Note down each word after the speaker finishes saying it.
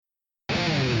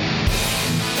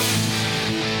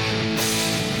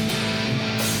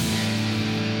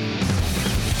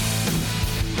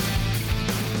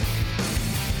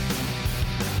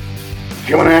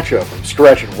Coming at you from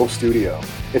Scratch and Wolf Studio.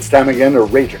 It's time again to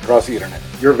rage across the internet.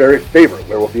 Your very favorite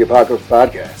Werewolf the Apocalypse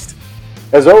podcast.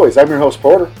 As always, I'm your host,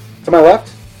 Porter. To my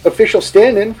left, official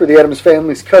stand-in for the Addams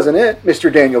family's cousin-it,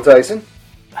 Mr. Daniel Tyson.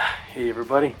 Hey,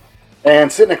 everybody. And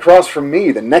sitting across from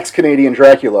me, the next Canadian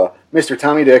Dracula, Mr.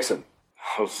 Tommy Dixon.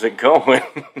 How's it going?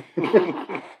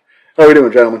 How are we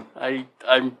doing, gentlemen?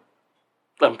 I'm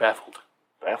baffled. Baffled?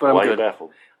 But I'm Why are you good.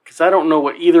 baffled? Because I don't know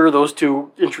what either of those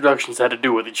two introductions had to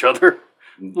do with each other.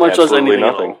 Much less Absolutely anything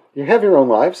nothing. at all. You have your own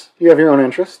lives. You have your own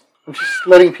interests. I'm just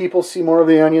letting people see more of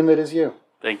the onion that is you.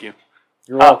 Thank you.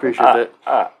 You're all appreciate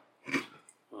that.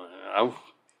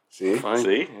 See? Fine.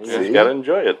 See? You See? just gotta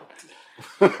enjoy it.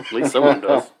 At least someone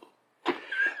does.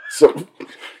 So,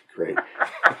 great.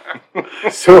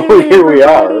 So here we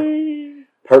are.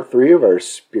 Part 3 of our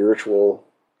spiritual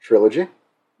trilogy.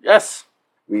 Yes.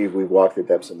 We've walked the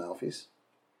depths of Malphys.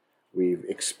 We've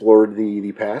explored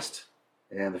the past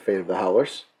and the fate of the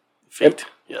Howlers. Fate.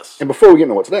 Yes. And before we get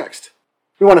into what's next,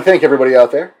 we want to thank everybody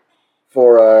out there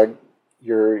for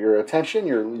your attention,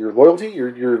 your loyalty,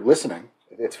 your listening.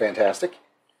 It's fantastic.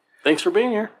 Thanks for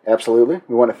being here. Absolutely.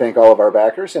 We want to thank all of our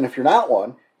backers. And if you're not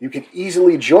one, you can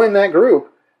easily join that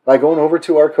group by going over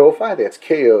to our Ko-Fi. That's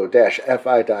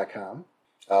ko-fi.com.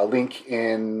 Link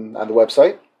on the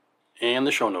website. And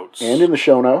the show notes. And in the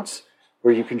show notes,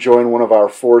 where you can join one of our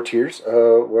 4 tiers,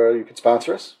 where you can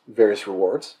sponsor us, various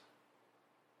rewards,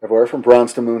 everywhere from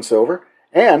bronze to moon silver.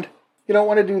 And if you don't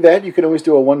want to do that, you can always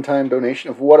do a one-time donation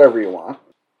of whatever you want.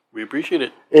 We appreciate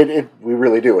it. We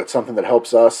really do. It's something that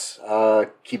helps us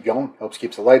keep going, helps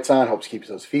keep the lights on, helps keep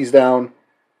those fees down.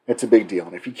 It's a big deal.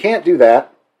 And if you can't do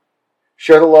that,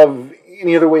 share the love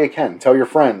any other way you can. Tell your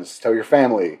friends, tell your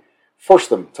family, force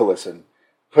them to listen.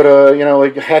 Put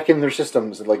hack in their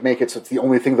systems and make it so it's the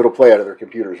only thing that'll play out of their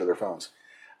computers or their phones.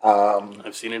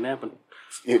 I've seen it happen.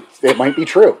 It might be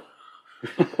true.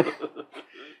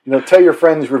 Tell your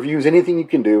friends, reviews, anything you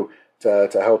can do to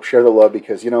help share the love,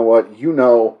 because you know what? You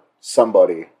know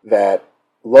somebody that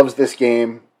loves this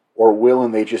game or will,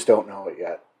 and they just don't know it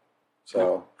yet.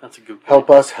 So that's a good point. Help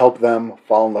us help them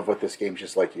fall in love with this game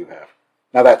just like you have.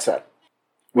 Now that said.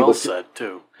 Well said,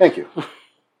 too. Thank you.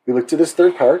 We look to this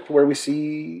third part where we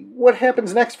see what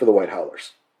happens next for the White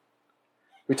Howlers.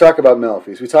 We talk about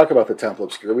Malphys. We talk about the Temple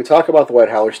Obscura. We talk about the White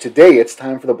Howlers. Today it's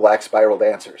time for the Black Spiral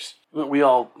Dancers. We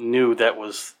all knew that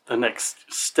was the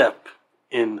next step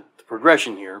in the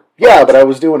progression here. Yeah, but I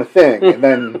was doing a thing, and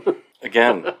then...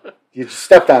 Again. You just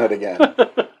stepped on it again.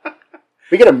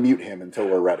 We gotta mute him until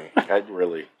we're ready. I have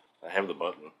the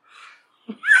button.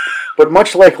 But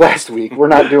much like last week, we're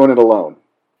not doing it alone.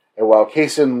 And while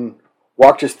Kaysen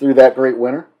walked us through that great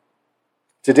winter,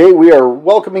 today we are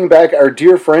welcoming back our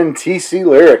dear friend TC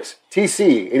Lyrics.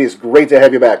 TC, it is great to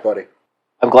have you back, buddy.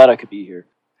 I'm glad I could be here.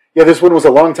 Yeah, this one was a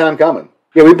long time coming.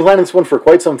 Yeah, we've been planning this one for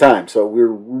quite some time, so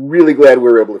we're really glad we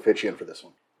were able to fit you in for this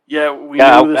one. Yeah, we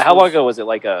knew this. How long ago was it?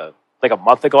 Like a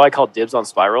month ago I called dibs on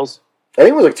spirals? I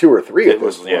think it was 2 or 3 at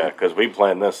this point. Yeah, because we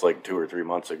planned this 2 or 3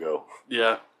 months ago.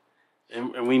 Yeah,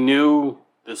 and we knew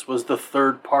this was the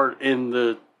third part in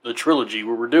the trilogy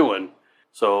we were doing.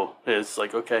 So it's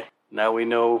okay, now we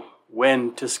know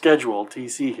when to schedule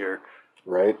TC here.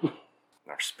 Right.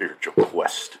 Our spiritual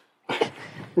quest.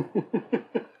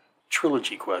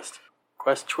 Trilogy quest.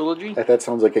 Quest trilogy? That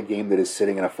sounds like a game that is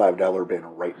sitting in a $5 bin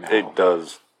right now. It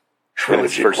does.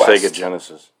 Trilogy and it's for quest. Sega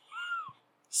Genesis.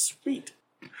 Sweet.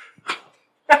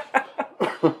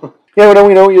 Yeah,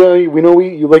 we know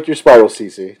you like your spirals,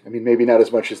 CC. I mean, maybe not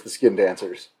as much as the skin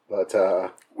dancers, but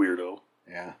weirdo.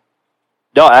 Yeah.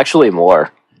 No, actually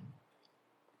more.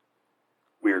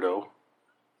 Weirdo.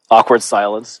 Awkward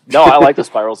silence. No, I like the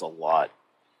spirals a lot.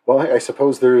 Well, I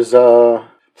suppose there's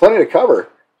plenty to cover.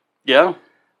 Yeah.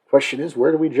 Question is,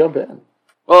 where do we jump in?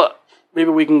 Well, maybe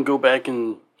we can go back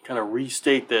and kind of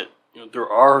restate that there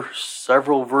are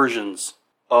several versions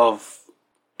of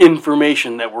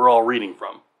information that we're all reading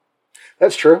from.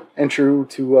 That's true, and true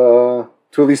to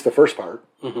at least the first part.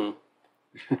 Mm-hmm.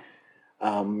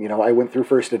 I went through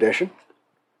first edition.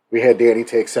 We had Danny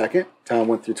take second. Tom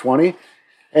went through 20.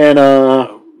 And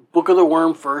Book of the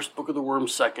Worm first, Book of the Worm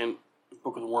second,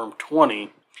 Book of the Worm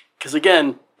 20. Because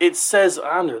again, it says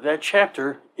on there that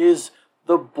chapter is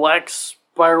the Black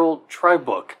Spiral Tribe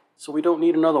book. So we don't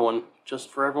need another one, just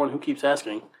for everyone who keeps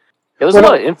asking. Yeah, there's a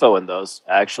lot of info in those,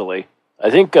 actually. I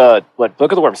think Book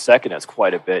of the Worm second has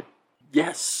quite a bit.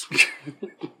 Yes.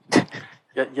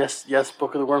 Yes,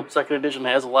 Book of the Worm second edition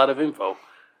has a lot of info.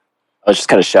 I was just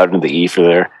kind of shouting the E for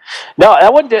there. No,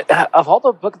 that one did, of all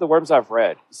the Book of the Worms I've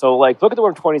read, so Book of the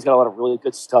Worm 20's got a lot of really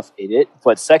good stuff in it,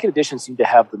 but second edition seemed to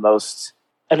have the most,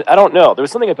 and I don't know, there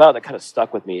was something about it that kind of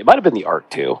stuck with me. It might have been the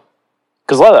art too.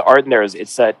 Because a lot of the art in there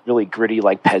it's that really gritty,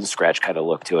 like pen scratch kind of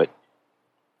look to it.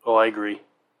 Oh, I agree.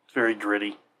 It's very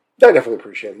gritty. I definitely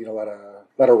appreciate it. A lot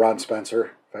of Ron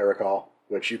Spencer, if I recall,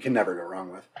 which you can never go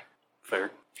wrong with.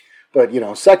 Fair. But,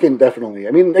 second, definitely.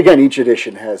 I mean, again, each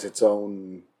edition has its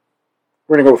own...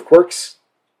 We're going to go with quirks.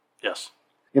 Yes.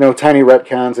 Tiny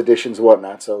retcons, additions, and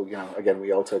whatnot. So, again,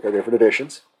 we all took our different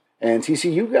editions. And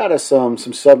TC, you got us some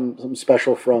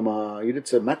special from... you did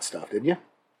some Met stuff, didn't you?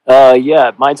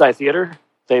 Yeah, Mind's Eye Theater.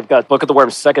 They've got Book of the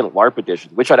Worm's second LARP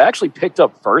edition, which I'd actually picked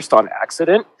up first on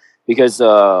accident because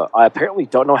I apparently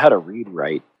don't know how to read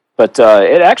right. But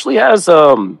it actually has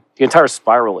the entire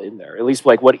spiral in there, at least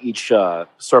like what each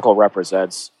circle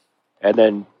represents, and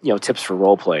then tips for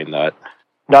role playing that.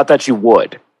 Not that you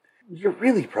would. You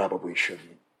really probably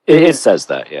shouldn't. It says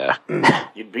that, yeah.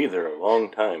 You'd be there a long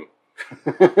time.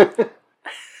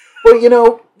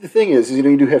 Well, the thing is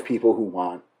you do have people who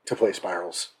want to play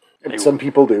spirals. And some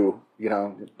people do,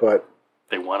 but...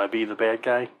 They want to be the bad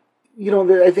guy?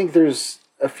 I think there's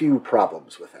a few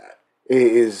problems with that.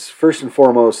 Is first and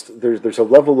foremost, there's a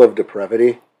level of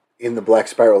depravity in the Black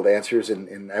Spiral Dancers,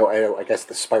 in I guess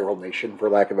the Spiral Nation, for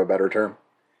lack of a better term.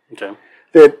 Okay.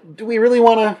 That, do we really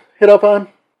want to hit up on? Do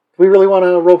we really want to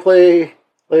roleplay,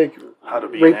 like... How to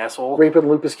be an asshole? Raping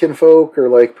lupus kinfolk, or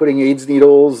like putting AIDS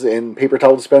needles in paper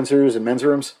towel dispensers in men's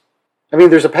rooms? I mean,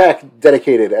 there's a pack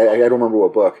dedicated, I don't remember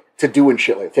what book, to doing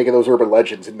shit like taking those urban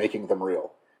legends and making them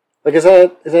real. Like, is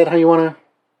that how you want to...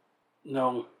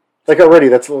 No. Like, already,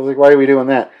 that's like, why are we doing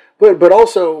that? But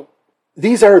also,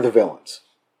 these are the villains.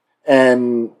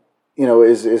 And, I'm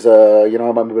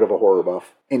a bit of a horror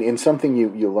buff. And something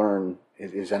you learn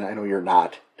is, and I know you're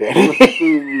not, Danny.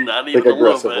 Not even like, a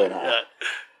little bit. Not. Yeah.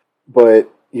 But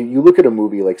you look at a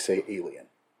movie like, say, Alien.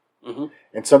 Mm-hmm.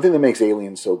 And something that makes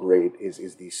Alien so great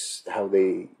is how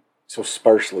they so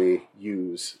sparsely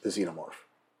use the xenomorph.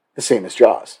 The same as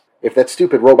Jaws. If that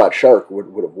stupid robot shark would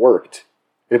have worked,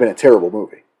 it'd have been a terrible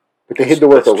movie. But they had to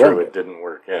work around it. It didn't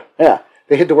work, yeah. Yeah,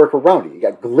 they had to work around it. You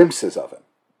got glimpses of him.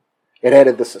 It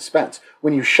added the suspense.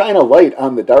 When you shine a light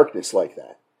on the darkness like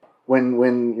that,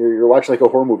 when you're watching like a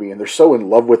horror movie and they're so in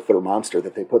love with their monster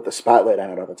that they put the spotlight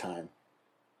on it all the time.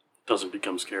 Doesn't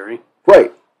become scary.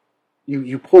 Right.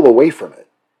 You pull away from it.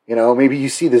 Maybe you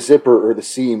see the zipper or the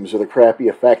seams or the crappy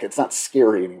effect. It's not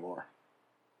scary anymore.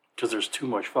 Because there's too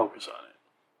much focus on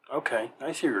it. Okay,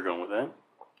 I see where you're going with that.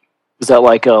 Is that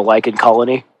like a Lichen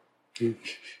Colony?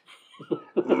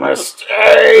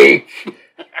 Mistake!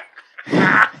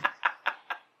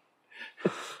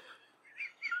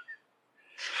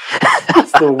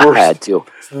 It's the worst. I had to.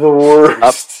 It's the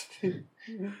worst.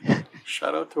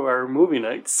 Shout out to our movie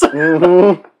nights.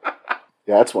 Mm-hmm.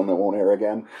 Yeah, that's one that won't air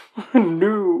again.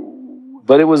 No.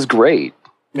 But it was great.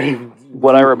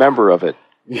 What I remember of it.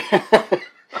 Yeah.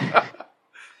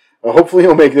 Hopefully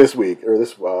he'll make this week, or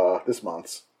this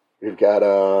month's. We've got,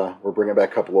 we're bringing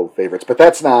back a couple old favorites, but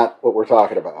that's not what we're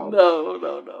talking about.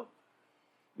 No.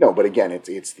 No, but again,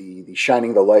 it's the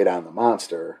shining the light on the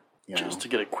monster. Just to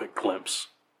get a quick glimpse.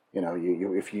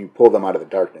 You if you pull them out of the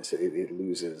darkness, it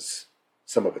loses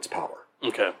some of its power.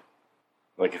 Okay.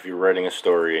 Like if you're writing a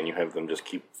story and you have them just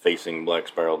keep facing Black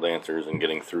Spiral Dancers and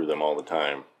getting through them all the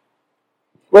time.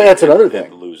 Well, that's another thing.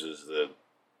 It loses.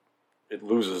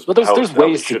 But there's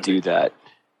ways to do that.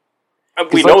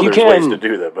 We know there's ways to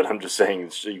do that, but I'm just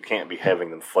saying you can't be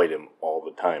having them fight him all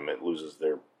the time. It loses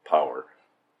their power.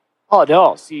 Oh,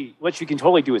 no. See, what you can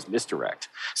totally do is misdirect.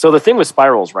 So the thing with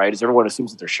spirals, right, is everyone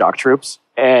assumes that they're shock troops.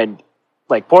 And,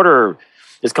 like, Porter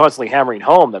is constantly hammering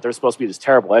home that they're supposed to be this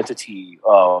terrible entity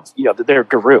of, they're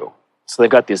Garou. So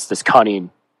they've got this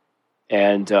cunning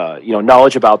and,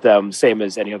 knowledge about them, same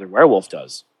as any other werewolf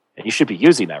does. And you should be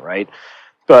using that, right?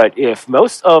 But if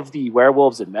most of the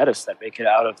werewolves in Metis that make it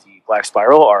out of the Black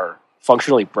Spiral are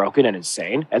functionally broken and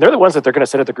insane, and they're the ones that they're going to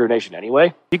send at the Garou Nation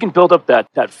anyway, you can build up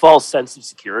that false sense of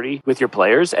security with your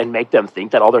players and make them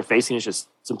think that all they're facing is just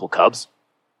simple cubs,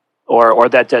 or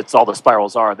that that's all the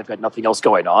spirals are. They've got nothing else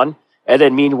going on. And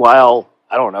then meanwhile,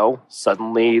 I don't know,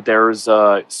 suddenly there's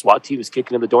SWAT teams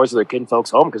kicking in the doors of their kinfolk's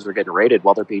home because they're getting raided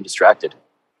while they're being distracted.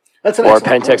 That's an or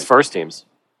excellent Pentex point. first teams.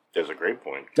 That's a great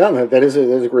point. No, that is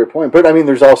a great point. But I mean,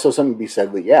 there's also something to be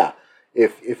said that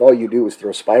if all you do is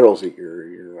throw spirals at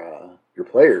your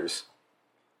players,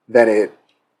 then it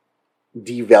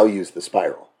devalues the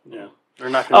spiral. Yeah, they're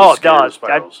not going to be scared of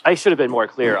spirals. I should have been more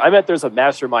clear. I meant there's a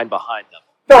mastermind behind them.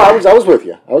 No, I was with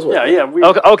you. Yeah.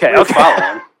 Okay.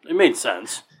 Following. It made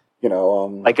sense.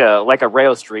 Like a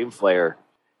Rayo Stream Flayer.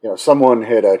 Someone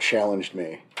had challenged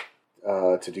me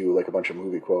to do like a bunch of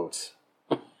movie quotes.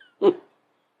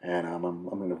 And I'm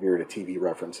going to veer to TV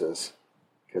references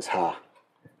because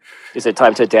Is it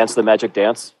time to dance the magic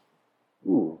dance?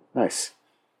 Ooh, nice.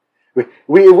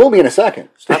 We it will be in a second.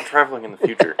 Stop traveling in the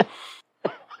future.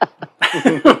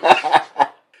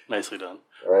 Nicely done.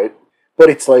 All right. But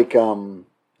it's like,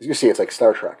 as you see, it's like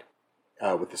Star Trek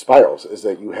with the spirals, is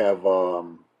that you have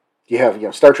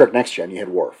Star Trek Next Gen, you had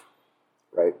Worf,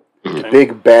 right? Okay. The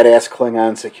big, badass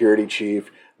Klingon security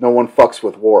chief. No one fucks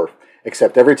with Worf,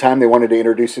 except every time they wanted to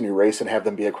introduce a new race and have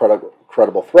them be a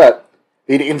credible threat,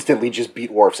 they'd instantly just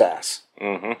beat Worf's ass.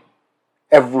 Mm-hmm.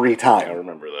 Every time. I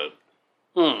remember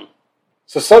that.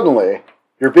 So suddenly,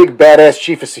 your big, badass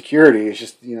chief of security is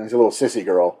just, he's a little sissy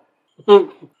girl.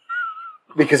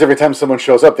 Because every time someone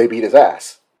shows up, they beat his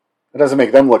ass. That doesn't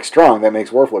make them look strong. That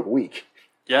makes Worf look weak.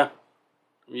 Yeah.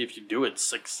 I mean, if you do it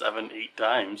 6, 7, 8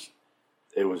 times.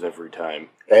 It was every time.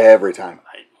 Every time.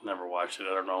 I never watched it.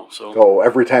 I don't know. So. Oh,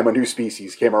 every time a new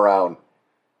species came around.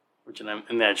 Which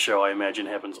in that show, I imagine,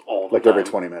 happens all the like time. Every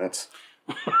 20 minutes.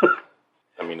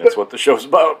 I mean, that's what the show's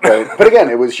about. Right. But again,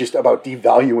 it was just about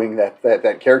devaluing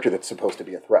that character that's supposed to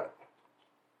be a threat.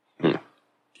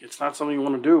 It's not something you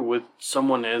want to do with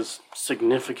someone as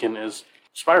significant as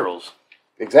Spirals.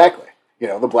 Exactly.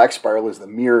 The Black Spiral is the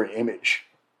mirror image.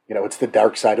 It's the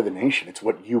dark side of the nation. It's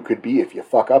what you could be if you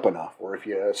fuck up enough or if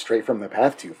you stray from the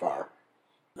path too far.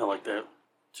 I like that.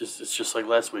 It's just like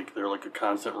last week. They're like a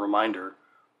constant reminder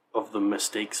of the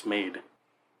mistakes made.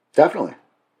 Definitely.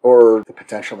 Or the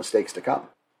potential mistakes to come.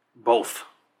 Both.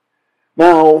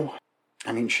 Now,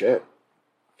 I mean, shit.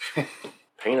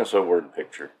 Paint us a word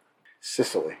picture.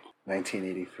 Sicily,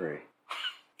 1983.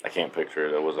 I can't picture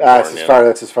it. That wasn't born yet.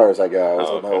 That's as far as I go. That was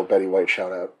okay. my little Betty White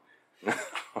shout out.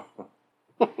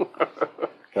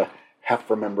 Half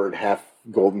remembered, half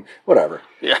golden, whatever.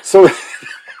 Yeah. So,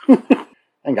 I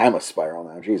think I'm a spiral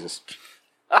now. Jesus.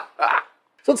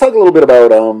 So let's talk a little bit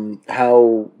about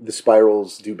how the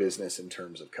spirals do business in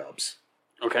terms of Cubs.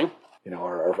 Okay.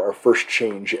 Our first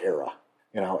change era.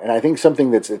 And I think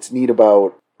something that's neat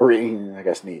about, or I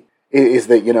guess neat, is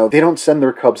that they don't send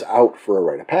their Cubs out for a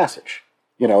rite of passage.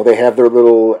 They have their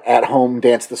little at-home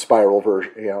Dance the Spiral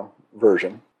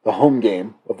version, the home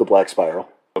game of the Black Spiral.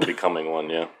 A becoming one,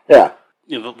 yeah. Yeah.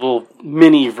 The little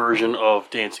mini version of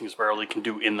Dancing Spiral they can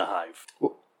do in the hive.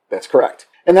 Well, that's correct.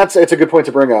 And it's a good point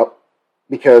to bring up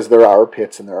because there are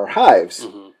pits and there are hives.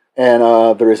 Mm-hmm.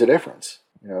 And there is a difference.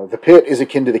 The pit is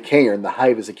akin to the cairn, the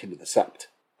hive is akin to the sept.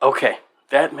 Okay.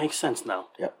 That makes sense now.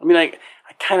 Yep. I mean, I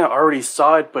kind of already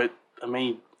saw it, but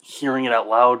hearing it out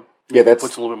loud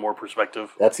puts a little bit more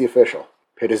perspective. That's the official.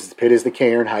 Pit is the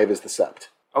cairn, hive is the sept.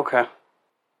 Okay.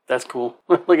 That's cool.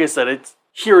 Like I said, it's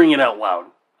hearing it out loud.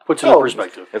 Puts it in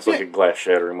perspective. It's like a glass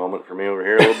shattering moment for me over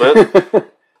here a little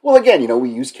bit. Well, again, we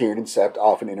use cairn and sept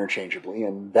often interchangeably,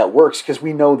 and that works because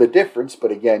we know the difference,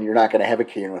 but again, you're not going to have a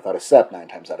cairn without a sept 9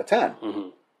 times out of 10. Mm-hmm.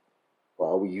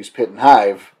 Well, we use pit and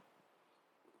hive,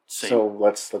 Same. So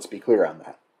let's be clear on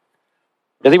that.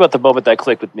 The thing about the moment that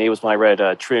clicked with me was when I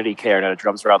read Trinity Cairn and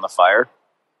Drums Around the Fire.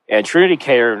 And Trinity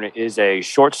Cairn is a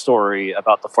short story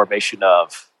about the formation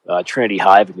of Trinity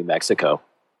Hive in New Mexico.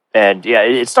 And yeah,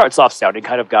 it starts off sounding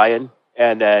kind of Gaian.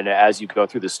 And then as you go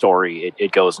through the story,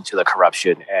 it goes into the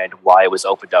corruption and why it was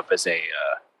opened up as a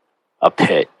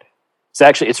pit.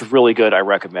 It's really good. I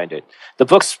recommend it. The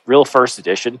book's real first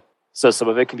edition, so some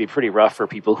of it can be pretty rough for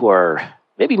people who are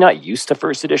maybe not used to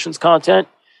first edition's content,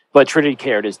 but Trinity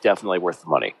Cairn is definitely worth the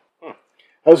money.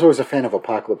 I was always a fan of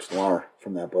Apocalypse Noir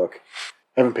from that book.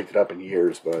 I haven't picked it up in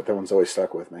years, but that one's always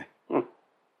stuck with me.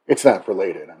 It's not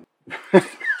related.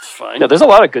 It's fine. No, there's a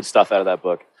lot of good stuff out of that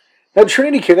book. Now,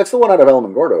 Trinity Cairn, that's the one out of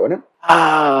Alamogordo, isn't it?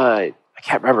 I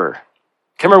can't remember.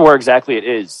 Can't remember where exactly it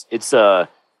is. It's I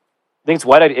think it's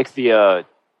White-Eyed Ichthya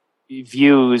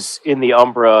views in the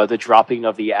Umbra the dropping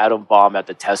of the atom bomb at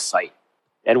the test site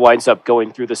and winds up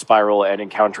going through the spiral and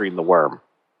encountering the worm.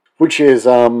 Which is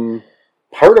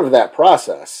part of that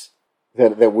process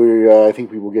that we I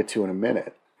think we will get to in a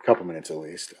minute, a couple minutes at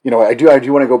least. I do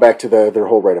want to go back to their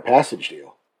whole rite of passage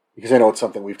deal because I know it's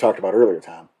something we've talked about earlier,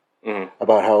 Tom,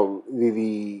 about how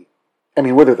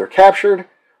whether they're captured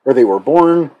or they were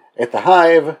born at the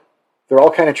hive, they're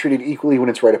all kind of treated equally when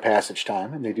it's rite of passage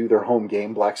time, and they do their home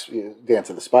game, Dance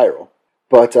of the Spiral.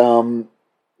 But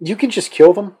you can just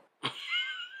kill them.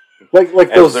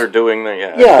 Like those, they're doing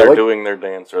their doing their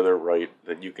dance or their rite,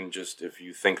 that you can just, if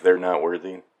you think they're not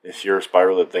worthy, if you're a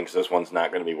spiral that thinks this one's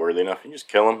not going to be worthy enough, you just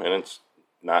kill them and it's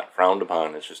not frowned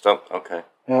upon. It's just okay.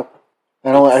 Yep.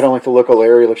 I don't like the look of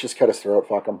Larry. Let's just cut his throat.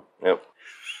 Fuck him. Yep.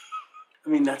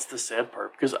 That's the sad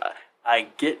part because I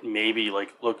get maybe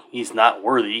look, he's not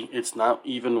worthy. It's not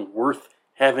even worth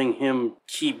having him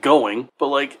keep going.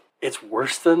 But it's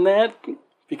worse than that.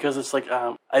 Because it's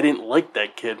I didn't like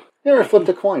that kid. Yeah, or flip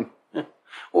the coin.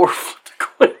 Or flip the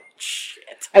coin.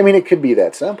 Shit. I mean, it could be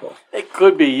that simple. It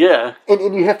could be, yeah.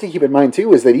 And you have to keep in mind,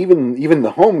 too, is that even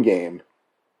the home game,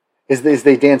 as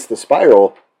they dance the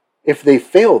spiral, if they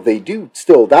fail, they do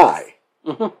still die.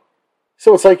 Mm-hmm.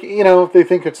 So it's like, if they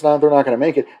think they're not going to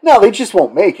make it. No, they just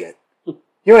won't make it. You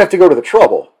don't have to go to the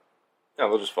trouble. No,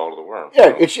 they'll just follow the worm.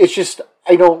 Yeah, it's just,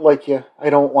 I don't like you. I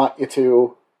don't want you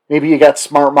to. Maybe you got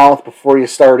smart mouth before you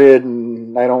started,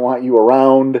 and I don't want you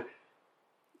around.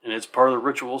 And it's part of the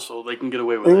ritual, so they can get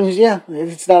away with it. Yeah,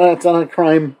 it's not a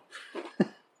crime.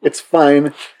 It's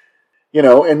fine.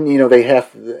 They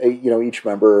have, each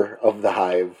member of the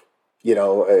hive,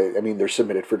 they're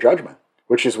submitted for judgment,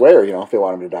 which is where, if they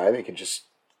want them to die, they can just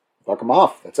fuck them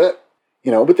off. That's it.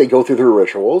 But they go through their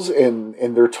rituals and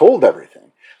they're told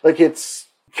everything. Like, it's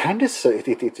kind of,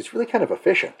 it's really kind of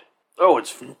efficient. Oh,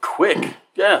 it's quick.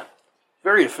 Yeah.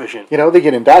 Very efficient. They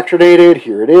get indoctrinated.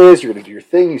 Here it is. You're going to do your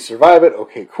thing. You survive it.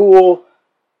 Okay, cool.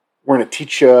 We're going to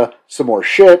teach you some more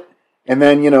shit. And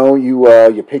then,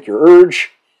 you pick your urge.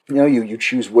 You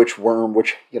choose which worm,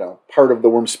 which, part of the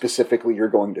worm specifically you're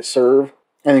going to serve.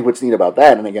 I think what's neat about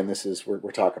that, and again, this is,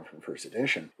 we're talking from first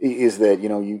edition, is that,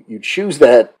 you choose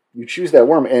that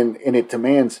worm and it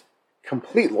demands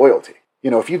complete loyalty.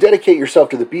 If you dedicate yourself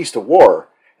to the Beast of War,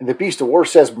 and the Beast of War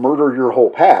says murder your whole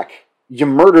pack, you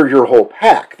murder your whole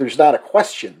pack. There's not a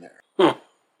question there.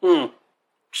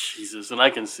 Jesus, and I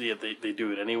can see it. They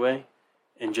do it anyway,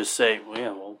 and just say,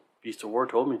 Beast of War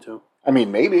told me to. I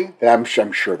mean, maybe. I'm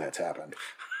sure that's happened.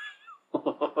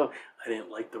 I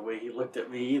didn't like the way he looked at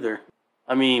me either.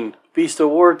 I mean, Beast of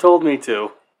War told me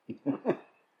to. But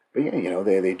yeah,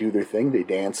 they do their thing. They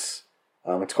dance.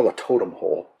 It's called a totem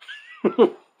hole.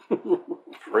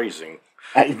 Phrasing.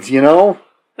 I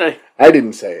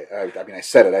didn't say it. I mean, I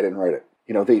said it. I didn't write it.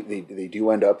 They do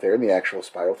end up there in the actual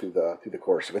spiral through the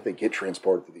course of it. They get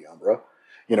transported to the Umbra.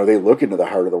 They look into the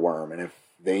heart of the worm, and if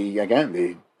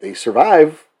they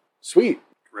survive, sweet.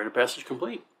 Rite of passage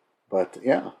complete. But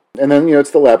yeah, and then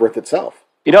it's the labyrinth itself.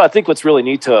 I think what's really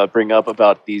neat to bring up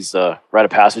about these rite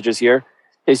of passages here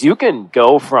is you can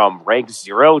go from rank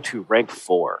 0 to rank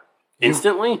 4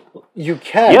 instantly. You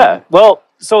can. Yeah. Well,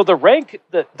 so the rank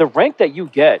that you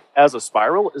get as a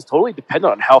spiral is totally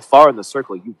dependent on how far in the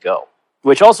circle you go,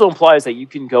 which also implies that you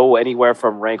can go anywhere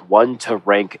from rank 1 to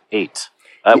rank 8.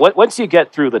 Once you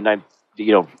get through the 9th,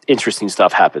 interesting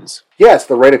stuff happens. Yeah, it's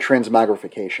the rite of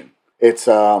transmogrification. It's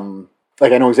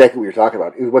like, I know exactly what you're talking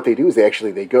about. What they do is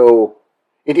they go.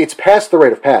 It's past the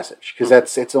rite of passage because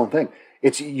that's its own thing.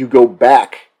 It's you go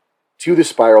back to the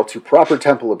spiral to proper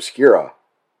Temple Obscura.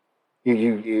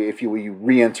 You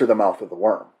re-enter the mouth of the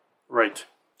worm. Right.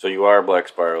 So you are Black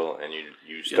Spiral, and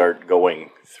you start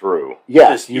going through.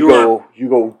 Yes, you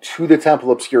go to the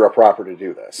Temple Obscura proper to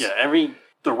do this. Yeah,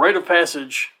 the rite of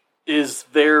passage is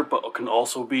there, but can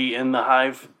also be in the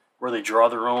hive where they draw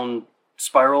their own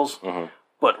spirals. Mm-hmm.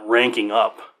 But ranking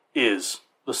up is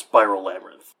the spiral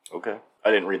labyrinth. Okay. I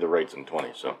didn't read the rites in 20,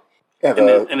 so. Yeah,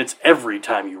 and it's every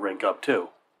time you rank up, too.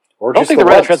 I don't think the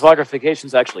rite of transmogrification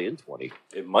is actually in 20.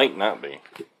 It might not be.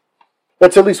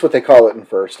 That's at least what they call it in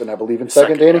first, and I believe in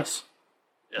second, Danny? Yes.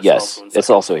 Yes, it's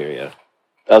also here,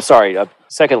 yeah. Sorry,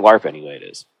 second LARP anyway it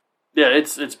is. Yeah,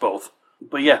 it's both.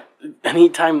 But yeah,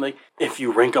 anytime, if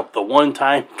you rank up the one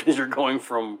time, because you're going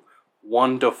from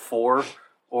 1 to 4,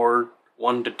 or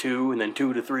 1 to 2, and then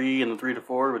 2 to 3, and then 3 to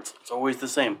 4, it's always the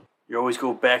same. You always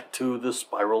go back to the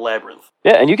spiral labyrinth.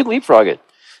 Yeah, and you can leapfrog it.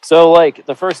 So,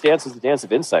 the first dance is the Dance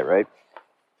of Insight, right?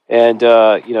 And,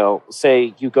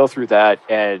 say you go through that,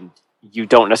 and you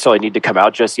don't necessarily need to come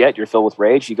out just yet. You're filled with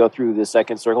rage. You go through the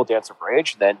second circle, Dance of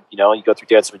Rage, and then, you go through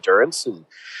Dance of Endurance, and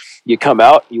you come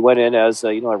out. You went in as,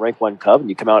 a rank 1 cub, and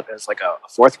you come out as, a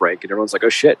 4th rank, and everyone's like, oh,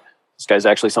 shit, this guy's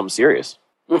actually something serious.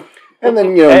 And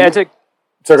then, and to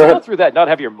go through that, not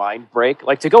have your mind break,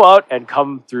 to go out and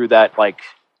come through that,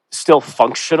 still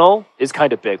functional is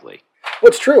kind of bigly. Well,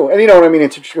 it's true. And what I mean?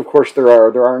 It's interesting, of course, there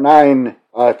are 9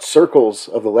 circles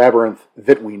of the labyrinth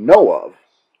that we know of.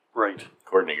 Right.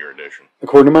 According to your edition.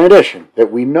 According to my edition,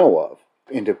 that we know of.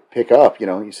 And to pick up,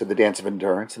 you said the Dance of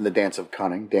Endurance and the Dance of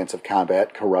Cunning, Dance of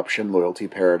Combat, Corruption, Loyalty,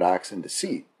 Paradox, and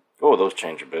Deceit. Oh, those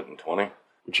change a bit in 20.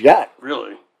 What you got?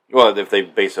 Really? Well, if they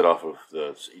base it off of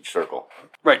each circle.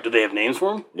 Right. Do they have names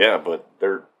for them? Yeah, but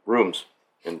they're rooms.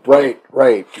 Right.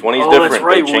 20's different. That's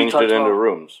right, they changed it into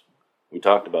rooms. We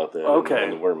talked about that in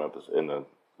the Worm episode, in the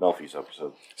Melfi's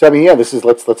episode. So this is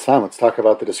let's talk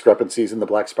about the discrepancies in the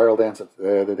Black Spiral dance,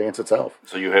 the dance itself.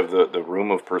 So you have the room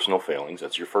of personal failings.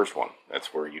 That's your first one. That's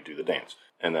where you do the dance,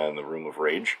 and then the room of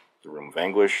rage. the room of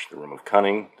anguish, the room of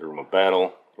cunning, the room of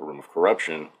battle, the room of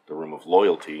corruption, the room of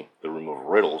loyalty, the room of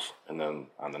riddles, and then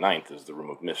on the 9th is the room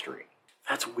of mystery.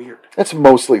 That's weird. That's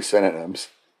mostly synonyms.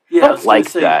 Yeah, I was like gonna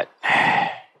say, that.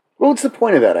 Well, what's the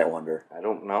point of that, I wonder? I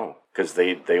don't know. Because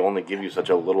they only give you such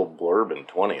a little blurb in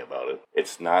 20 about it.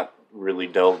 It's not really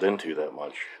delved into that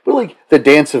much. But like the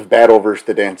dance of battle versus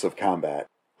the dance of combat.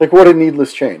 Like, what a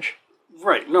needless change.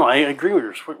 Right. No, I agree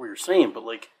with what you're saying, but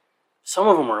like some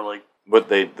of them are like. But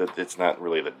it's not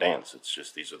really the dance. It's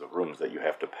just these are the rooms that you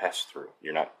have to pass through.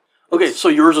 You're not. Okay, so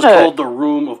yours is called the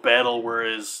Room of Battle,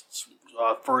 whereas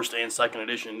first and second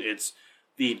edition, it's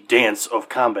the Dance of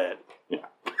Combat. Yeah.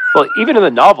 Well, even in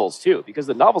the novels, too, because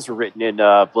the novels were written in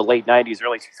the late 90s,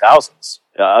 early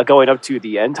 2000s, going up to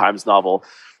the End Times novel.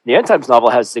 The End Times novel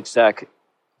has Zigzag.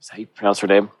 Is that how you pronounce her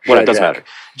name? Well, it doesn't matter.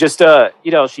 Just,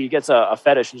 she gets a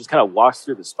fetish and just kind of walks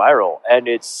through the spiral. And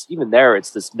it's, even there,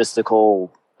 it's this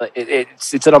mystical,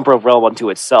 it's an umbral realm unto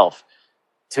itself.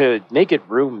 To make it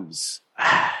rooms,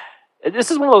 this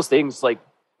is one of those things, like,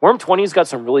 Worm 20's got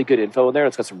some really good info in there.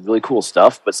 It's got some really cool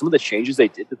stuff. But some of the changes they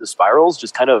did to the spirals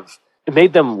just kind of it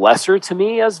made them lesser to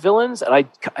me as villains. And I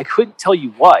couldn't tell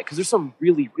you why, because there's some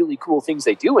really, really cool things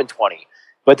they do in 20.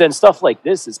 But then stuff like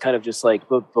this is kind of just like,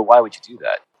 but why would you do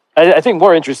that? I think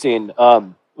more interesting,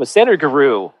 with Standard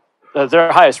Garou,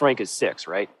 their highest rank is 6,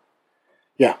 right?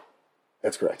 Yeah,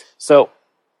 that's correct. So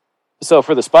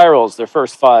for the spirals, their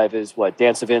first 5 is what?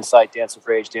 Dance of Insight, Dance of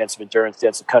Rage, Dance of Endurance,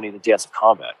 Dance of Cunning, and Dance of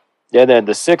Combat. And then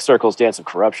the 6th circle is Dance of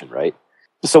Corruption, right?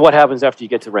 So what happens after you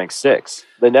get to rank 6?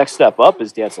 The next step up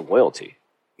is Dance of Loyalty.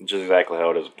 Which is exactly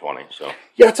how it is in 20. So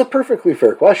yeah, it's a perfectly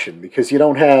fair question because you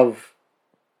don't have,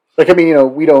 like, I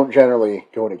mean, we don't generally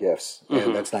go into gifts,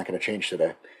 and that's not going to change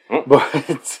today. Mm-hmm.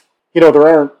 But there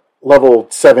aren't level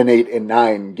 7, 8, and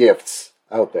 9 gifts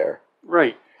out there.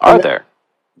 Right? Are there?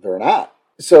 They're not.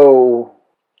 So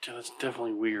yeah, that's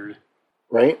definitely weird.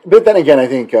 Right, but then again, I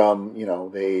think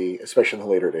they, especially in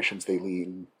the later editions, they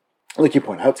lean, like you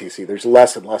point out, TC. There's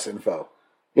less and less info.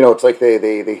 It's like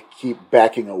they keep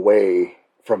backing away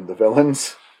from the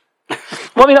villains.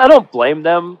 Well, I mean, I don't blame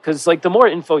them because like the more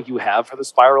info you have for the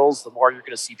spirals, the more you're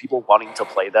going to see people wanting to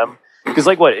play them. Because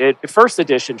like first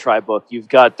edition Tri book, you've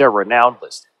got their renown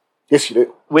list. Yes, you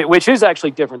do. Which is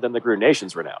actually different than the Grue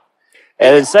Nation's renown.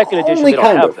 And in second edition, they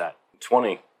don't have that.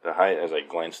 20, the high as I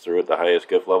glanced through it, the highest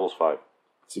gift level is 5.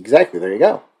 Exactly. There you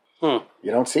go.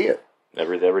 You don't see it.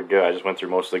 Every go. I just went through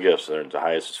most of the gifts. The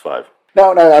highest is 5.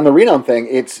 No, on the renown thing,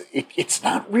 it's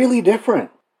not really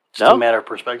different. Just a matter of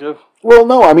perspective. Well,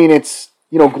 no, I mean it's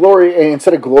glory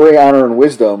instead of glory, honor, and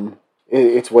wisdom.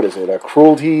 It's what is it? A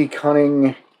cruelty,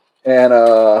 cunning,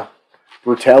 and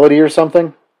brutality or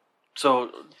something.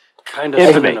 So kind of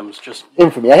synonyms, just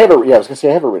infamy. I have it. Yeah, I was gonna say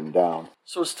I have it written down.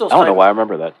 So it's still. I don't know why I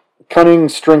remember that. Cunning,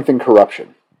 strength, and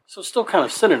corruption. So still kind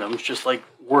of synonyms, just like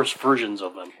worse versions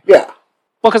of them. Yeah.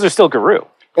 Well, because they're still Garou.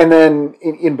 And then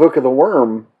in Book of the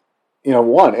Worm,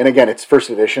 1, and again, it's first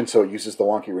edition, so it uses the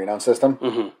wonky renown system.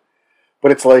 Mm-hmm.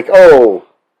 But it's like,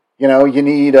 you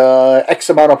need X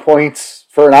amount of points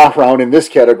for an off-round in this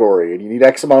category, and you need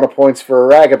X amount of points for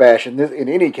a Ragabash in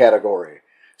any category.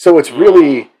 So it's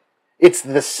really, it's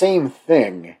the same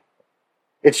thing.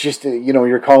 It's just,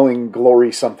 you're calling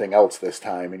glory something else this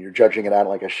time, and you're judging it on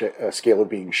like a scale of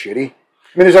being shitty.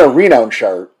 I mean, there's a renown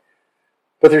chart,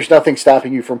 but there's nothing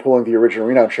stopping you from pulling the original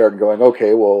renown chart and going,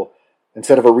 okay, well,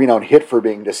 instead of a renown hit for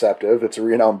being deceptive, it's a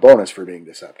renown bonus for being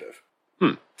deceptive.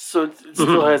 So it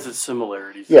still has its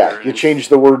similarities. Yeah, there, you change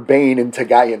the word Bane into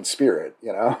Gaian Spirit,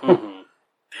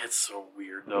 That's so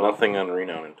weird, though. Nothing on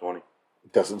renown in 20.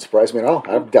 It doesn't surprise me at all.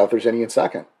 I doubt there's any in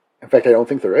second. In fact, I don't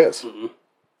think there is. Mm-hmm.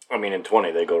 I mean, in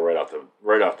 20, they go right off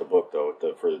the book, though.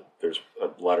 There's a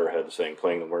letterhead saying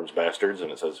 "Playing the Worm's Bastards,"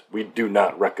 and it says, "We do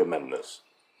not recommend this."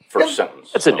 First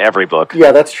sentence. That's in every book.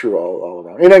 Yeah, that's true all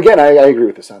around. And again, I agree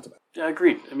with the sentiment. Yeah, I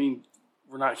agree. I mean,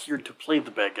 we're not here to play the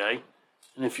bad guy.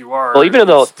 And if you are... Well, even in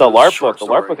the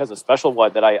LARP book has a special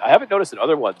one that I haven't noticed in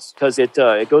other ones, because it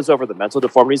goes over the mental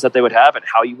deformities that they would have and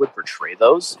how you would portray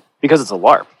those, because it's a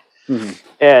LARP. Mm-hmm.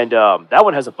 And that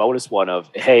one has a bonus one of,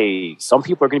 hey, some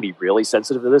people are going to be really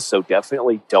sensitive to this, so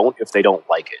definitely don't if they don't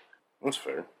like it. That's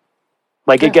fair.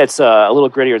 Like, it gets a little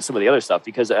grittier in some of the other stuff,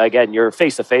 because, again, you're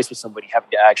face-to-face with somebody having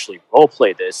to actually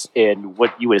role-play this in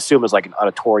what you would assume is like an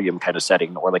auditorium kind of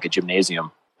setting or like a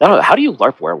gymnasium. I don't know. How do you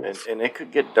LARP werewolf? And it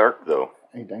could get dark, though.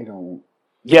 I don't...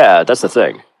 Yeah, that's the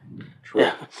thing. True.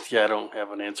 Yeah, I don't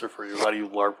have an answer for you. How do you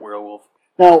LARP werewolf?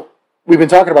 Now, we've been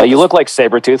talking about you look like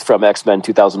Sabretooth from X-Men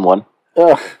 2001.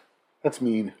 Ugh, that's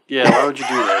mean. Yeah, why would you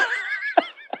do that?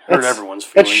 Hurt everyone's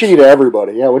feelings. That's shitty to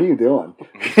everybody. Yeah, what are you doing?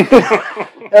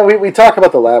 And we talk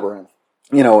about the Labyrinth.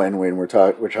 You know, and when we're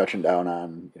touching down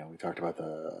on, we talked about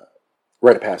the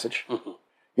rite of passage. Mm-hmm.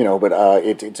 But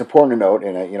it's important to note,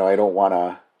 and I don't want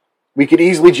to. We could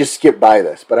easily just skip by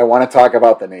this, but I want to talk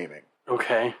about the naming.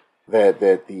 Okay. That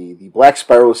the Black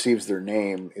Spiral receives their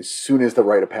name as soon as the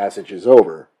rite of passage is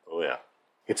over. Oh yeah.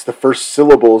 It's the first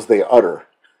syllables they utter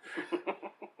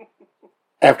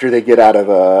after they get out of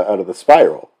the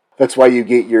spiral. That's why you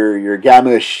get your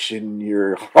Gamish and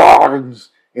your Hogs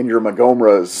and your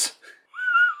Magomras.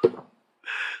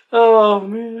 Oh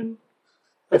man. I'm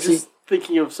Let's just see.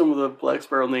 thinking of some of the Black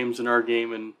Spiral names in our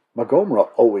game, and Magomra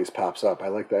always pops up. I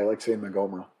like that. I like saying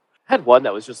Magomra. I had one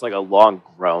that was just like a long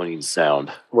groaning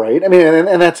sound. Right? I mean,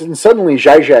 and suddenly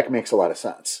Zizek makes a lot of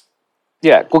sense.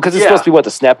 Yeah, well, because it's Yeah. supposed to be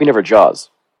the snapping of her jaws.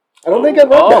 I don't think I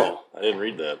read that. I didn't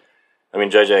read that. I mean,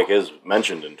 Jajak is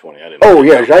mentioned in 20. I didn't. Oh,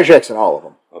 read yeah, that. Zizek's in all of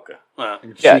them. Okay.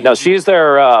 Yeah, no, she's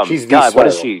their. She's the God, what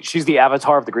is Spiral. she? She's the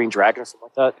avatar of the Green Dragon or something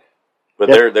like that. But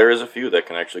Yep. there is a few that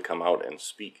can actually come out and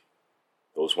speak.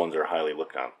 Those ones are highly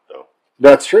looked on, though.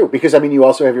 That's true, because, I mean, you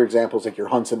also have your examples like your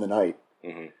Hunts in the Night,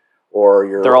 Mm-hmm. or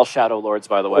your They're all Shadow Lords,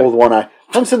 by the way. old one-eye.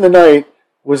 Hunts in the Night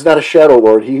was not a Shadow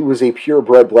Lord. He was a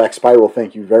purebred Black Spiral,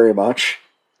 thank you very much.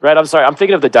 Right, I'm sorry. I'm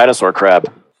thinking of the dinosaur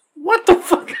crab. what the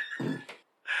fuck?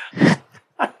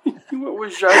 You went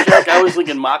with Zizek. I was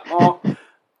thinking Mockmaw.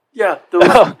 Yeah,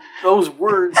 those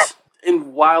words,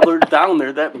 and while they're down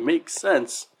there, that makes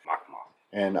sense.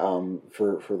 And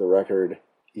for the record,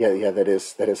 yeah, that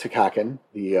is Hikaken,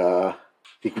 the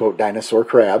quote dinosaur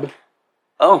crab.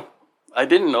 Oh, I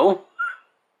didn't know.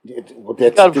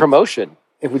 Got a promotion.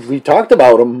 We talked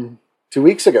about him 2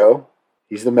 weeks ago.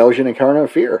 He's the Meljan Incarnate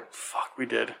of Fear. Fuck, we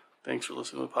did. Thanks for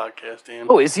listening to the podcast, Dan.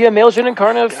 Oh, is he a Meljan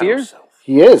Incarnate of Fear?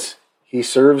 He is. He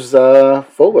serves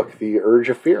Phobos, the Urge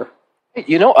of Fear.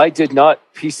 You know, I did not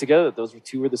piece together that those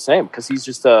two were the same because he's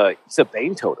just he's a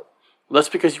Bane totem. That's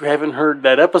because you haven't heard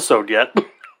that episode yet.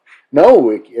 No,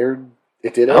 it aired.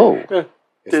 It did. Oh. Air. Yeah.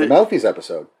 It's the Malthy's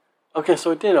episode. Okay,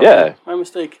 so it did. Okay. Yeah. My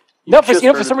mistake. No, just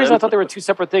for heard some it reason I then. thought they were two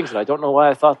separate things, and I don't know why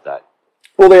I thought that.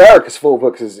 Well, they are, because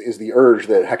Phobos is the Urge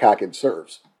that Hikaken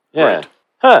serves. Yeah. Right.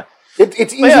 Huh. It's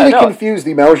easy yeah, to no. confuse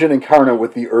the Meljan Incarnate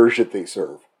with the Urge that they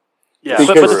serve. Yeah.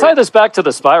 Because- But to tie this back to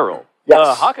the spiral,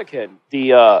 Yes. Hakakin,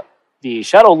 the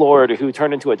Shadow Lord who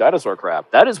turned into a dinosaur crab,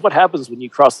 that is what happens when you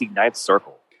cross the ninth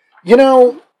circle. You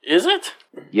know, Is it?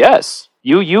 Yes.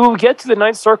 You get to the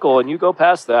ninth circle and you go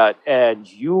past that and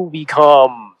you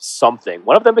become something.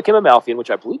 One of them became a Malfian, which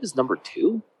I believe is number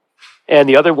 2. And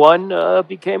the other one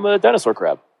became a dinosaur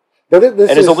crab. And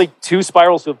there's only 2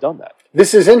 spirals who have done that.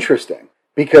 This is interesting,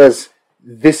 because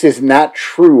this is not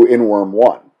true in Worm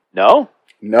 1. No?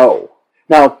 No.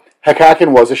 Now,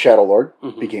 Hakaken was a Shadow Lord,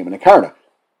 became an Incarnate.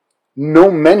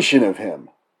 No mention of him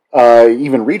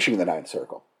even reaching the ninth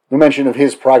circle. No mention of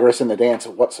his progress in the dance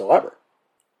whatsoever.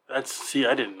 See,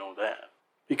 I didn't know that.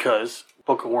 Because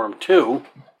Book of Worm 2,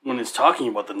 when it's talking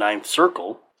about the ninth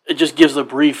circle, it just gives a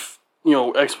brief,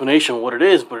 explanation of what it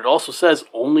is, but it also says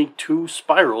only 2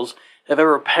 spirals have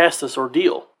ever passed this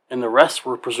ordeal, and the rest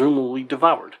were presumably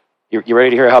devoured. You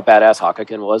ready to hear how badass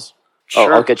Hakakin was?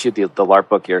 Sure. Oh, I'll get you the LARP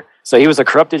book here. So he was a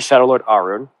corrupted Shadow Lord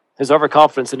Arun. His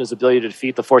overconfidence in his ability to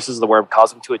defeat the forces of the worm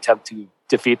caused him to attempt to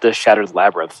defeat the Shattered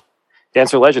Labyrinth.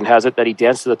 Dancer legend has it that he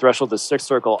danced to the threshold of the 6th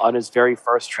circle on his very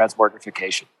first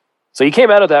transmogrification. So he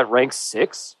came out of that rank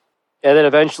 6, and then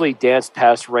eventually danced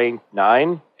past rank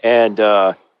 9. And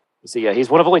he's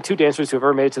one of only 2 dancers who have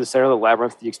ever made it to the center of the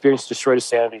labyrinth. The experience destroyed his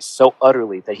sanity so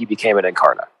utterly that he became an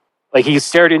Incarnate. Like, he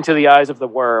stared into the eyes of the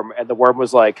worm, and the worm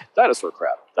was like, dinosaur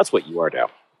crab. That's what you are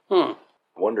now.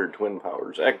 Wonder twin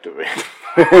powers activate.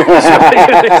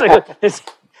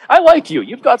 I like you.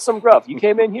 You've got some gruff. You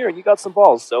came in here and you got some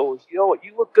balls. So, you know what?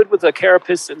 You look good with a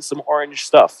carapace and some orange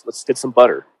stuff. Let's get some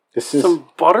butter. This is Some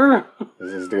butter?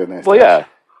 doing nice. Well, yeah.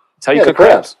 That's how you Yeah, cook the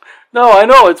crabs. crabs. No, I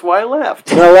know. It's why I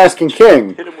laughed. An Alaskan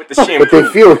king, Hit him with the but they shampoo.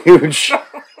 feel huge.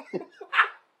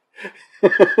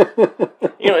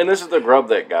 And this is the grub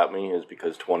that got me, is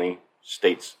because 20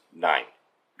 states 9.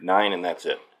 9 and that's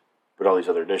it. But all these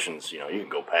other editions, you can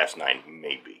go past 9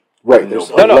 maybe. Right, there's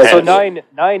Nobody No, so has-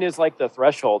 nine is like the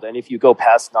threshold, and if you go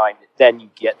past 9, then you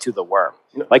get to the worm.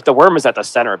 Like, the worm is at the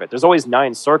center of it. There's always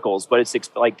 9 circles, but it's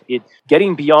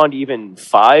getting beyond even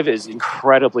 5 is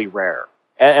incredibly rare.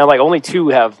 And like only 2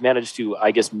 have managed to,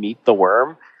 I guess, meet the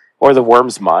worm or the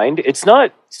worm's mind. It's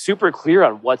not super clear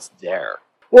on what's there.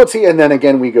 Well, see, and then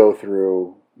again, we go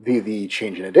through the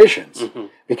change in editions,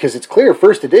 because it's clear,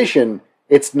 first edition,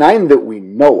 it's 9 that we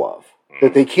know of,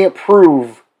 that they can't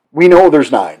prove. We know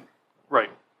there's 9. Right.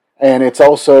 And it's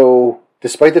also,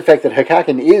 despite the fact that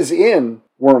Hikaken is in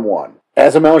Worm 1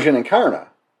 as a Meljan Incarnate,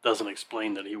 doesn't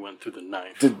explain that he went through the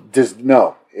 9th.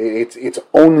 No, it's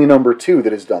only number 2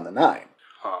 that has done the 9.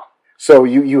 Huh. So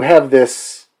you have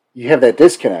that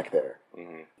disconnect there,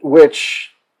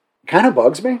 which kind of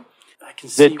bugs me. I can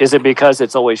see. Is it because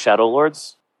it's always Shadow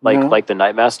Lords, like the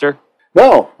Nightmaster?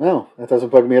 No, that doesn't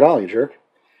bug me at all, you jerk.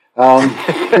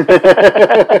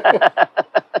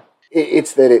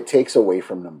 It's that it takes away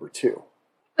from number 2.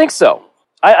 I think so.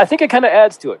 I think it kind of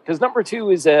adds to it because number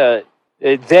 2 is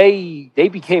they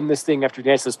became this thing after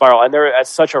Dance of the Spiral, and they're at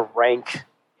such a rank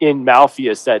in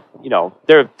Malpheus that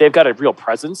they've got a real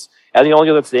presence, and the only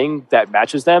other thing that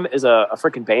matches them is a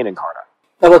freaking Bane Incarnate.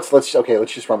 Now let's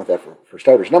just run with that for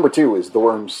starters. Number 2 is the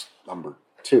Worm's number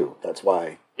 2. That's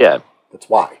why. Yeah. That's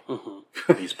why.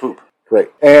 Mm-hmm. He's poop. Great.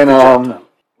 And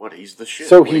what? He's the shit.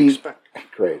 So what do you expect?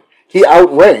 Great. He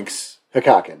outranks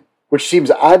Hikaken, which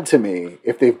seems odd to me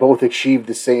if they've both achieved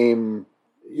the same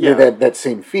that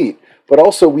same feat. But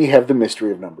also we have the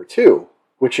mystery of number 2,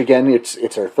 which again it's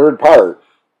our third part.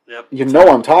 Yep.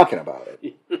 I'm talking about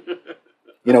it.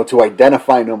 To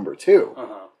identify number 2.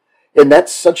 Uh-huh. And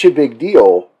that's such a big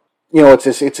deal.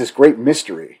 It's this great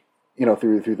mystery,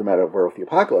 through the Metaphor the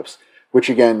Apocalypse, which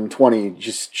again 20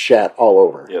 just shat all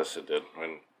over. Yes, it did.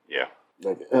 Yeah.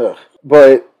 Ugh.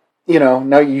 But,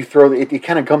 now you throw it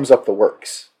kind of gums up the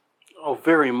works. Oh,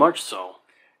 very much so.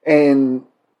 And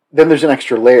then there's an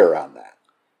extra layer on that.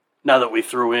 Now that we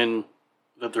threw in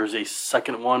that there's a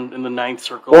second one in the 9th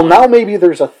circle. Well, now maybe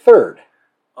there's a third.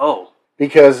 Oh.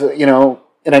 Because,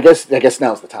 and I guess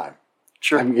now's the time.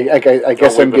 Sure. I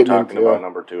guess I'm getting talking into about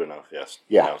number 2 enough, yes.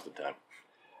 Yeah. Now's the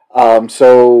time.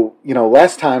 So,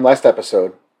 last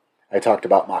episode, I talked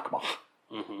about Mak'ma.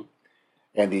 Mm-hmm.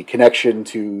 And the connection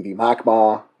to the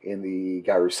Mak'ma in the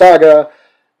Garu Saga,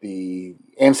 the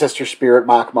ancestor spirit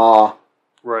Mak'ma.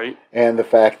 Right. And the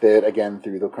fact that, again,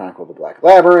 through the Chronicle of the Black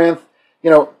Labyrinth,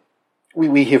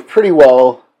 we have pretty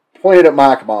well pointed at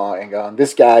Mak'ma and gone,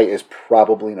 this guy is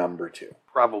probably number 2.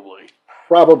 Probably.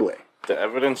 The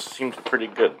evidence seems pretty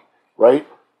good. Right?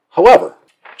 However,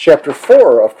 Chapter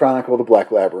 4 of Chronicle of the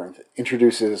Black Labyrinth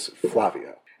introduces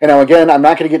Flavio. And now, again, I'm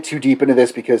not going to get too deep into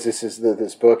this because this is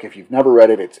this book. If you've never read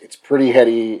it, it's pretty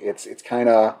heady. It's kind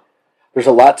of... There's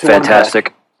a lot to it.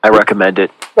 Fantastic. I recommend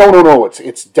it. No.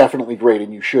 It's definitely great,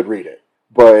 and you should read it.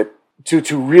 But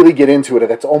to really get into it,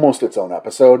 that's almost its own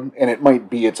episode, and it might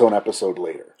be its own episode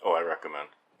later. Oh, I recommend.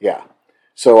 Yeah.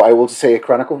 So I will say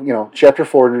Chronicle, Chapter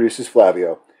 4 introduces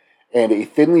Flavio, and a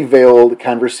thinly veiled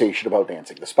conversation about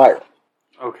dancing the spiral.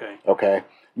 Okay.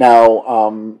 Now,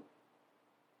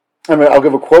 I'll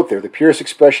give a quote there. The purest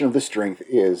expression of the strength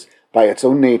is, by its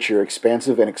own nature,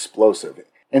 expansive and explosive,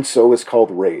 and so is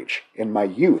called rage. In my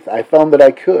youth, I found that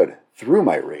I could, through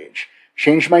my rage,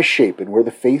 change my shape and wear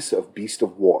the face of beast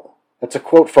of war. That's a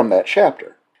quote from that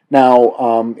chapter.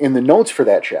 Now, in the notes for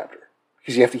that chapter,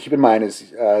 because you have to keep in mind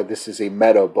this is a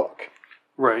meta book.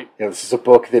 Right. This is a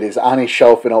book that is on a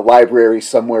shelf in a library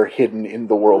somewhere hidden in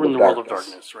the world of darkness. World of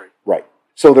Darkness, right. Right.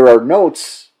 So there are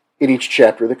notes in each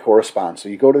chapter that correspond. So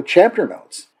you go to chapter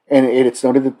notes, and it's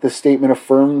noted that the statement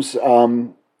affirms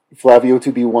Flavio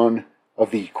to be one of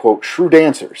the, quote, true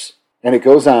dancers. And it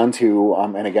goes on to,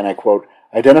 and again I quote,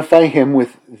 identify him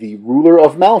with the ruler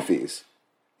of Malpheus,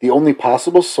 the only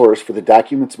possible source for the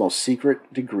document's most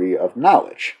secret degree of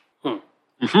knowledge.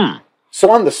 Mm-hmm.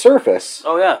 So on the surface...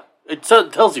 Oh, yeah. It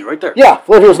tells you right there. Yeah,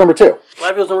 Flavio's number 2.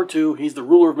 Flavio's number 2. He's the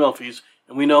ruler of Malpheus,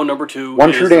 and we know number 2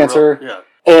 one is true dancer. Yeah.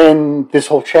 And this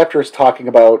whole chapter is talking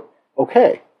about,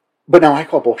 okay, but now I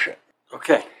call bullshit.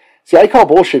 Okay. See, I call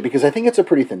bullshit because I think it's a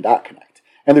pretty thin dot connect.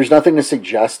 And there's nothing to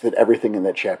suggest that everything in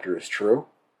that chapter is true.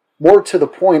 More to the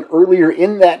point, earlier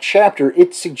in that chapter,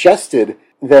 it suggested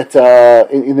that,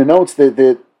 in the notes,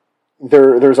 that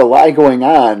there's a lie going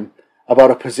on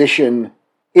about a position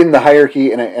in the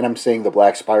hierarchy, and I'm saying the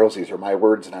black spirals, these are my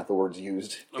words, not the words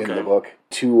used in the book,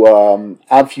 to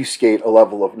obfuscate a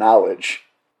level of knowledge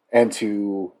and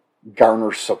to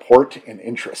garner support and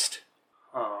interest.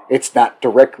 Oh. It's not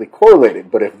directly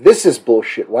correlated, but if this is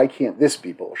bullshit, why can't this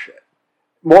be bullshit?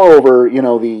 Moreover,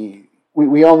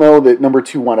 we all know that number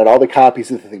 2 wanted all the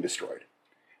copies of the thing destroyed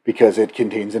because it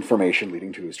contains information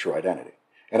leading to his true identity.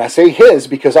 And I say his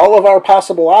because all of our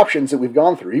possible options that we've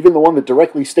gone through, even the one that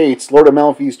directly states Lord of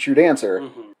Malpheus, true dancer,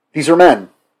 these are men.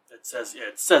 It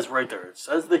says right there. It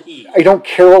says the he. I don't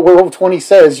care what World 20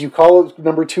 says. You call it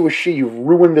number 2 a she, you've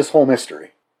ruined this whole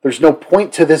mystery. There's no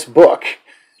point to this book.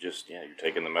 You're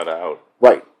taking the meta out.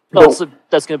 Right. Also,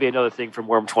 that's going to be another thing from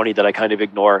Worm 20 that I kind of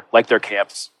ignore, like their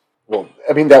camps. Well,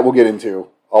 that we'll get into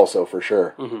also for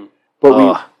sure. Mm-hmm.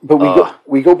 But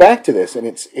we go back to this, and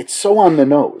it's so on the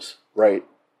nose, right?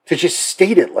 To just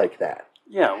state it like that.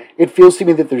 Yeah. It feels to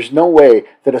me that there's no way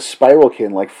that a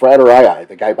Spiralkin like Frater Ii,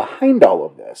 the guy behind all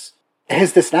of this,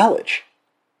 has this knowledge.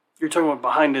 You're talking about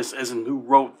behind this as in who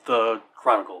wrote the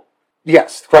Chronicle.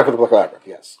 Yes, Chronicle of the Black Labyrinth,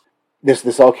 yes.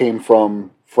 This all came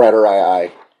from Frater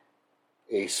Ii,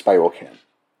 a Spiralkin.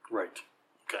 Right.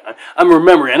 Okay. I'm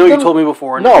remembering. I know you told me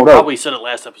before, and you probably said it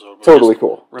last episode. But totally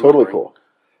cool. Totally cool.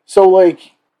 So,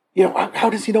 like, you know, how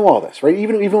does he know all this, right?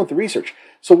 Even with the research.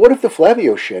 So what if the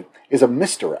Flavio shit is a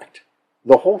misdirect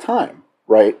the whole time,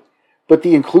 right? But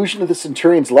the inclusion of the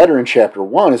Centurion's letter in Chapter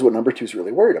 1 is what number 2 is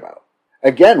really worried about.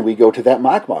 Again, we go to that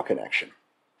Mak'Maw connection.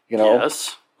 You know?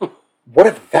 Yes. What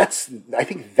if I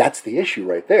think that's the issue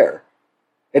right there.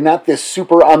 And not this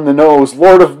super on-the-nose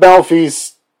Lord of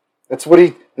Malfeas.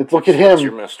 Look at him. That's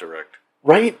your misdirect.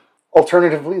 Right?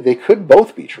 Alternatively, they could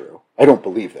both be true. I don't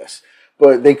believe this.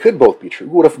 But they could both be true.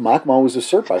 What if Mak'Maw was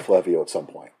usurped by Flavio at some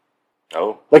point?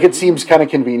 Oh. Like, it seems kind of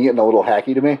convenient and a little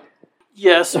hacky to me.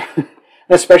 Yes.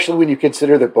 Especially when you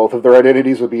consider that both of their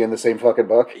identities would be in the same fucking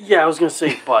book. Yeah, I was going to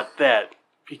say but that.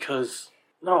 Because,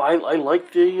 no, I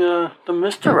like the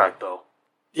misdirect, though.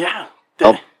 Yeah.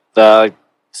 The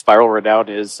Spiral Renown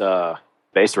is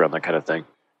based around that kind of thing.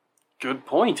 Good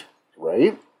point.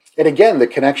 Right? And again, the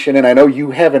connection, and I know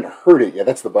you haven't heard it yet.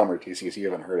 That's the bummer, TC, is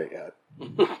you haven't heard it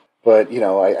yet. But, you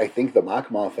know, I think the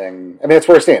Mak'Maw thing, I mean, that's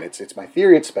where I stand. It's my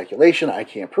theory, it's speculation, I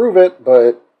can't prove it,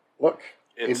 but look,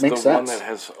 it makes sense. It's the one that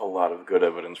has a lot of good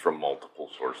evidence from multiple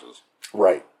sources.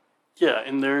 Right. Yeah,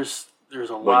 and there's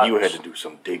a lot... But you had to do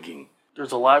some digging.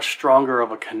 There's a lot stronger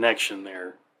of a connection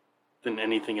there than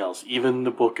anything else, even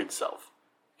the book itself.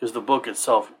 Because the book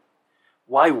itself,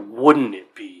 why wouldn't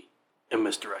it be a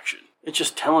misdirection? It's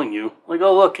just telling you, like,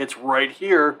 oh, look, it's right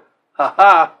here.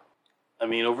 Ha-ha. I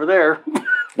mean, over there.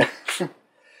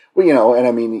 Well, you know, and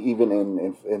I mean, even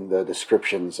in the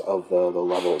descriptions of the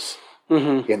levels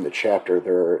in the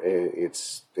chapter,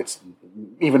 it's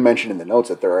even mentioned in the notes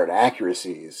that there are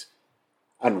inaccuracies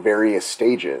on various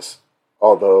stages,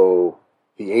 although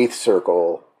the 8th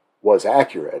circle was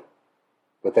accurate,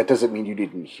 but that doesn't mean you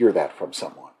didn't hear that from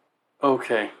someone.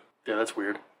 Okay. Yeah, that's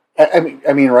weird. I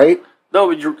mean, right? No,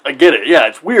 but I get it. Yeah,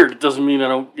 it's weird. It doesn't mean I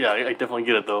don't... Yeah, I definitely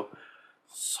get it, though.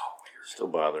 So weird. Still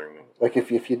bothering me. Like,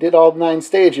 if you did all 9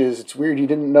 stages, it's weird you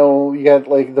didn't know you got,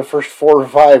 like, the first 4 or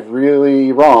 5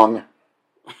 really wrong,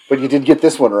 but you did get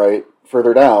this one right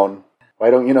further down. Why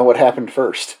don't you know what happened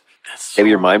first? Maybe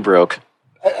your mind broke.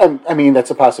 I mean,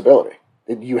 that's a possibility.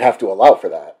 You have to allow for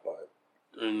that.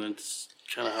 And that's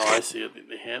kind of how I see it.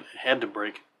 They had to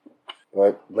break.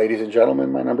 But, ladies and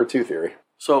gentlemen, my number 2 theory.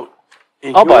 So,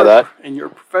 I'll buy that. In your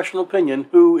professional opinion,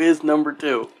 who is number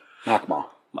 2? Mak'Maw.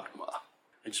 Mak'Maw.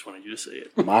 I just wanted you to say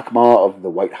it. Mak'Maw of the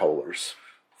White Howlers.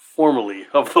 Formerly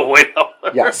of the White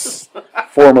Howlers. Yes.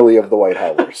 Formerly of the White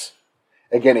Howlers.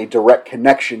 Again, a direct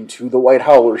connection to the White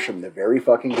Howlers from the very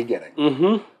fucking beginning. Mm-hmm.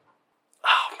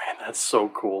 Oh, man, that's so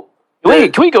cool.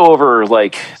 Can we go over,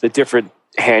 like, the different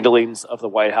handlings of the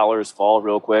White Howlers fall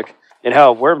real quick? And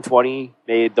how Worm 20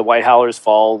 made the White Howlers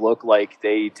fall look like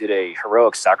they did a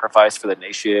heroic sacrifice for the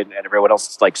nation and everyone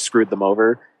else, like, screwed them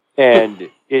over. And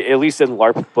at least in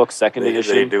LARP Book 2nd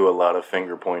Edition... They do a lot of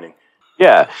finger pointing.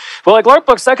 Yeah. Well, like, LARP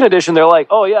Book 2nd Edition, they're like,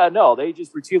 oh, yeah, no, they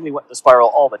just routinely went to Spiral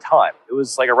all the time. It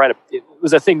was like it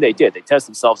was a thing they did. They tested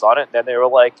themselves on it, and then they were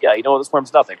like, yeah, you know what, this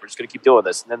worm's nothing. We're just going to keep doing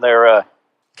this. And then their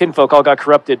kinfolk all got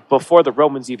corrupted before the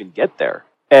Romans even get there.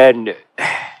 And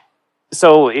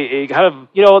so it kind of,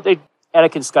 you know,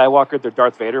 Anakin Skywalker, they're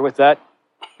Darth Vader with that.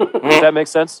 Does that make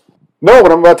sense? No,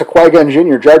 but I'm about to Qui-Gon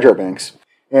Jinn. Jar Jar Binks.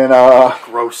 And,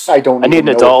 gross. I don't I need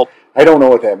an adult. I don't know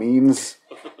what that means.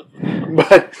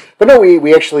 but no,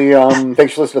 we actually,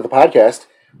 thanks for listening to the podcast.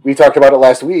 We talked about it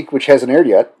last week, which hasn't aired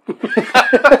yet.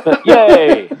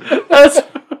 Yay!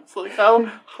 It's like, how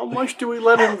much do we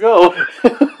let him go?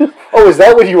 Oh, is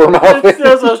that what you were mouthing? That's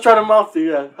what I was trying to mouth to,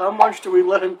 yeah. How much do we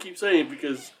let him keep saying?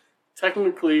 Because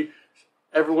technically,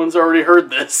 everyone's already heard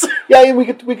this. Yeah, and we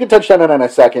could touch on it in a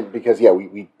second, because, yeah,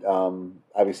 we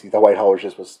obviously, the White Howlers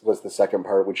just was the second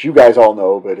part, which you guys all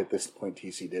know, but at this point,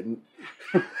 TC didn't.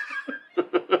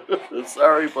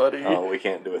 Sorry, buddy. Oh, we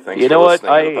can't do a thing. You know what?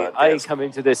 I come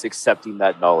into this accepting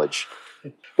that knowledge.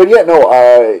 But yeah,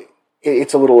 no,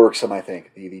 it's a little irksome, I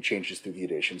think, the changes through the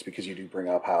editions, because you do bring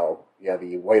up how, yeah,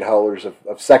 the White Howlers of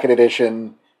 2nd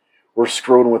edition were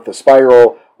screwing with the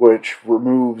Spiral, which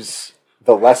removes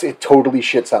the lesson. It totally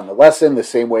shits on the lesson, the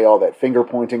same way all that finger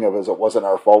pointing of it wasn't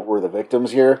our fault, we're the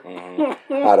victims here,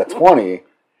 out of 20.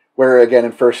 Where, again,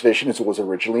 in 1st edition, it was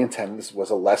originally intended, this was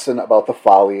a lesson about the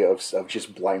folly of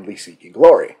just blindly seeking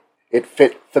glory. It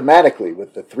fit thematically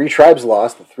with the 3 tribes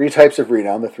lost, the 3 types of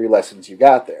renown, the 3 lessons you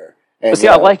got there. And, But see,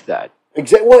 I like that.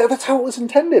 Well, that's how it was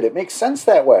intended. It makes sense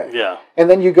that way. Yeah. And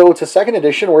then you go to 2nd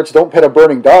edition where it's don't pet a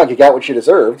burning dog, you got what you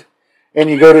deserved. And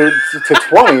you go to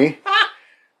 20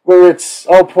 where it's,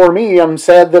 oh, poor me, I'm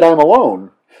sad that I'm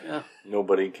alone. Yeah.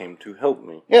 Nobody came to help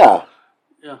me. Yeah.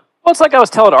 Yeah. Well, it's like I was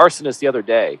telling Arsonist the other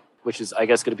day, which is, I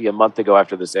guess, going to be a month ago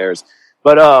after this airs.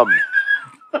 But I'd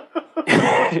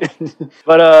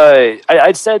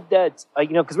said that,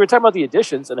 because we were talking about the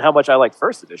editions and how much I like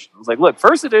 1st edition. I was like, look,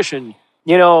 1st edition,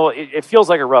 it feels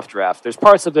like a rough draft. There's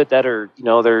parts of it that are,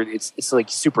 it's like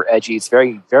super edgy. It's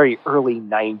very, very early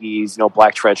 90s,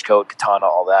 black trench coat, katana,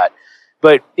 all that.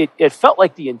 But it felt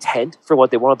like the intent for what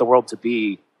they wanted the world to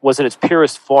be was in its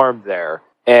purest form there.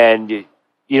 And,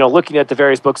 looking at the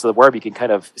various books of the Worm, you can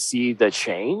kind of see the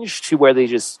change to where they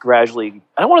just gradually,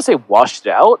 I don't want to say washed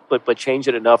it out, but changed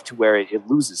it enough to where it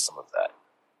loses some of that.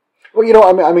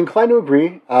 Well, I'm inclined to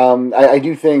agree. I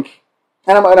do think,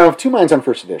 and I have two minds on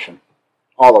 1st edition,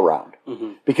 all around.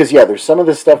 Mm-hmm. Because, there's some of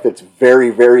this stuff that's very,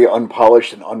 very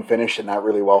unpolished and unfinished and not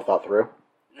really well thought through.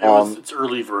 It's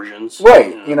early versions.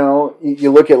 Right.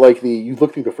 You look at, you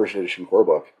look through the 1st edition core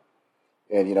book,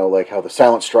 and, how the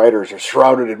Silent Striders are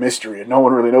shrouded in mystery and no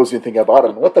one really knows anything about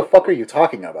them. What the fuck are you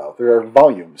talking about? There are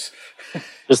volumes.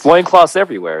 There's loincloths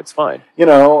everywhere. It's fine.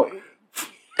 That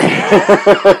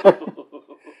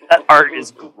art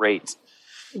is great.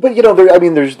 But,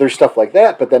 there's stuff like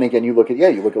that. But then again, you look at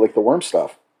like the Worm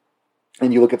stuff.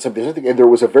 And you look at something, and there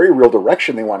was a very real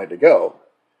direction they wanted to go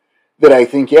that I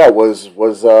think, was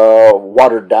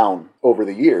watered down over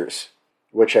the years,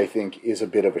 which I think is a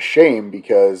bit of a shame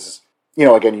because,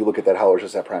 again, you look at that Howlers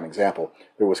as that prime example.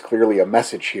 There was clearly a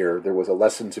message here. There was a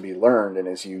lesson to be learned. And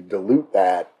as you dilute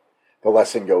that, the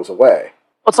lesson goes away.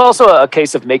 It's also a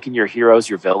case of making your heroes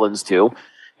your villains, too.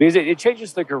 Because it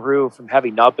changes the Garou from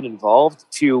having not been involved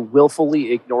to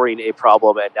willfully ignoring a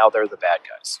problem, and now they're the bad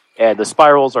guys. And the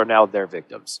Spirals are now their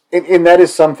victims. And that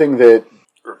is something that...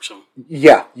 irksome.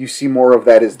 Yeah, you see more of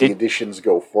that as the editions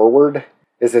go forward,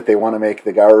 is that they want to make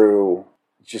the Garou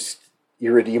just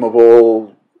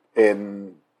irredeemable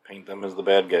and... paint them as the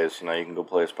bad guys, so now you can go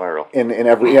play a Spiral. In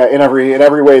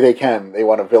every way they can. They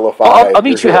want to vilify... I'll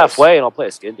meet you halfway, and I'll play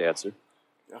a Skin Dancer.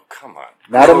 Oh, come on.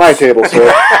 Not at my table,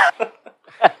 sir.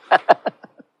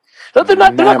 They're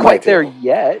not quite there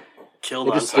yet. Killed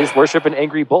They on just sight. worship an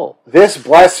angry bull. This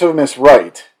blasphemous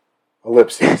rite,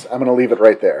 ellipses. I'm going to leave it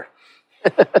right there.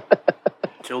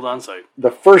 Killed on sight.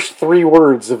 The first 3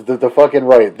 words of the fucking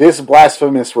rite. This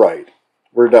blasphemous rite.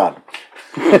 We're done.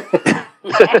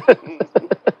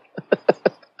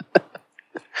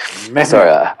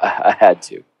 Sorry, I had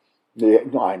to. Yeah,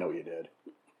 no, I know you did.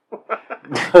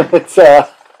 It's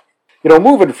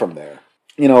moving from there.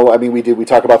 We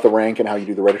talk about the rank and how you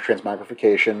do the rite of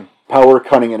transmogrification. Power,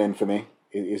 cunning, and infamy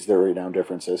is their renowned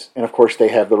differences. And of course, they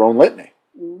have their own litany.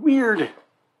 Weird,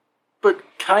 but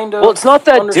kind of. Well, it's not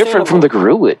that different from the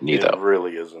Garou litany, It though.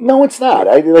 really isn't. No, it's not.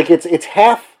 It's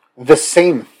half the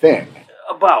same thing.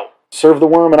 About. Serve the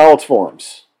worm in all its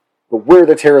forms. Beware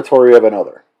the territory of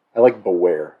another. I like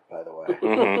beware, by the way.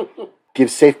 Mm-hmm.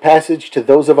 Give safe passage to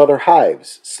those of other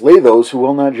hives. Slay those who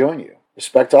will not join you.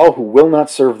 Respect all who will not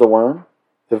serve the worm.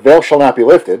 The veil shall not be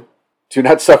lifted. Do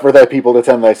not suffer thy people to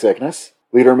tend thy sickness.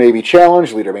 Leader may be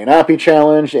challenged, leader may not be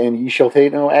challenged, and ye shall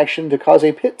take no action to cause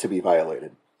a pit to be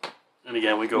violated. And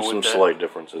again, we go There's with some that. slight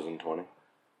differences in 20.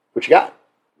 What you got?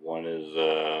 One is,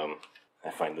 I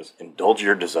find this, indulge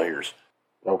your desires.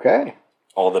 Okay.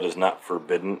 All that is not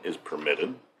forbidden is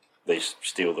permitted. They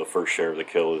steal the first share of the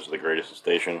kill is the greatest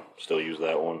station. Still use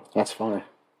that one. That's funny.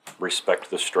 Respect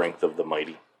the strength of the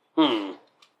mighty. Hmm.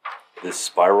 This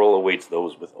Spiral awaits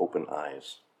those with open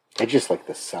eyes. I just like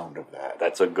the sound of that.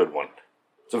 That's a good one.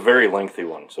 It's a very lengthy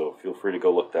one, so feel free to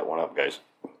go look that one up, guys.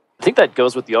 I think that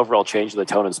goes with the overall change of the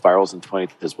tone in Spirals in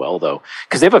 20th as well, though.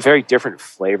 Because they have a very different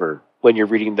flavor when you're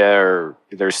reading their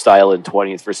style in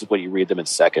 20th versus when you read them in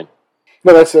 2nd.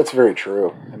 No, that's very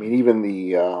true. I mean, even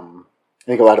I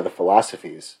think a lot of the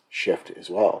philosophies shift as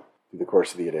well through the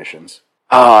course of the editions.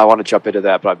 Oh, I want to jump into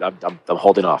that, but I'm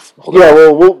holding off.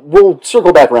 Well, we'll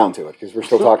circle back around to it because we're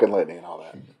still talking litany and all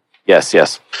that. Yes.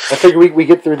 I figure we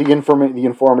get through the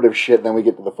informative shit, and then we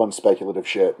get to the fun speculative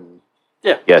shit. And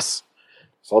Yeah. Yes.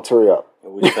 so let's hurry up.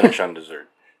 We finish on dessert.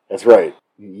 That's right.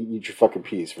 You eat your fucking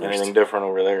peas first. Anything different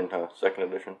over there in 2nd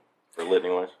edition for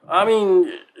litany-wise? I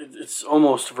mean, it's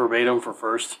almost verbatim for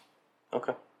first.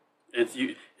 Okay.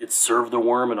 It's serve the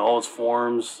worm in all its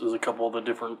forms. There's a couple of the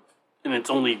different, and it's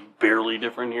only barely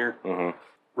different here. Mm-hmm.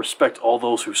 Respect all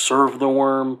those who serve the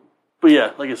worm. But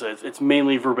yeah, like I said, it's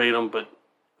mainly verbatim. But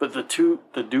the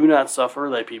do not suffer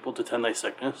thy people to tend thy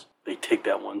sickness. They take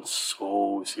that one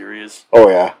so serious. Oh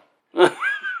yeah.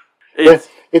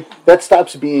 That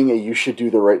stops being a you should do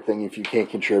the right thing if you can't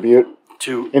contribute.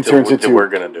 And turns into we're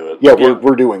going to do it. Yeah,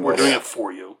 we're doing this. We're doing it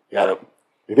for you. Yep.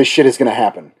 This shit is going to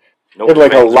happen. Nope, and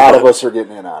like a lot of us are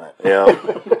getting in on it. Yeah.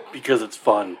 Because it's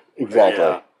fun. Exactly.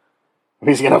 Yeah.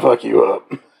 He's going to fuck you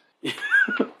up.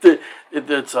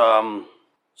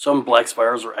 Some black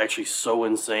spirals are actually so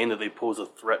insane that they pose a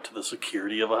threat to the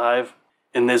security of a hive.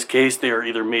 In this case, they are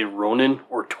either made Ronin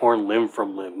or torn limb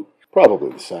from limb.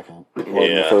 Probably the second. Yeah,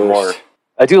 the first. more.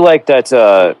 I do like that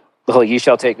the whole "ye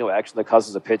shall take no action that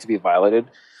causes a pit to be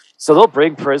violated." So they'll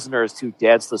bring prisoners to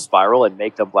dance the spiral and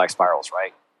make them black spirals,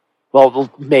 right? Well,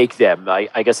 they'll make them.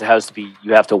 I guess it has to be.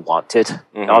 You have to want it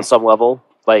on some level.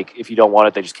 Like if you don't want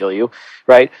it, they just kill you,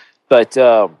 right? But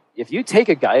if you take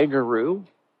a Gaiagaru,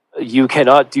 you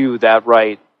cannot do that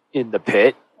right in the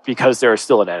pit because they're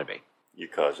still an enemy. You're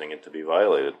causing it to be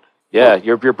violated. Yeah,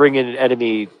 you're bringing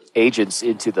enemy agents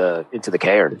into the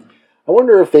cairn. I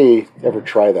wonder if they ever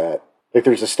try that. Like,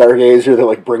 there's a stargazer that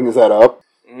like brings that up.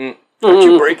 Aren't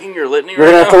you breaking your litany? You're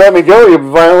gonna have to let me go. You're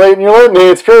violating your litany.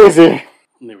 It's crazy.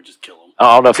 And they would just kill him.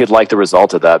 I don't know if you'd like the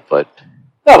result of that, but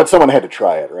no, but someone had to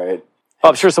try it, right? Oh,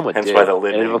 I'm sure someone Hence did. why the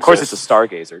litany and of course, exists. it's a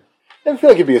stargazer. I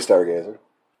feel like it'd be a stargazer.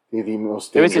 The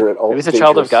most Maybe dangerous. it's a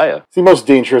child of Gaia. It's the most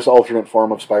dangerous alternate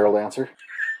form of spiral dancer.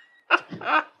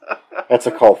 That's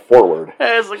a call forward.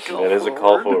 That is a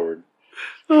call forward.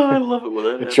 Oh, I love it when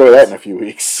that Enjoy that in a few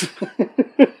weeks.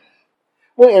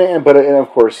 Well, and of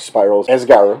course, spirals, as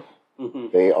Garu,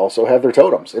 they also have their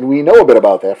totems. And we know a bit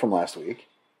about that from last week.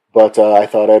 But I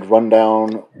thought I'd run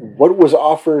down what was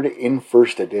offered in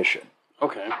first edition.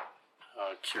 Okay.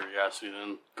 Curiosity,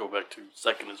 then go back to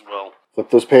second as well. Flip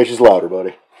those pages louder,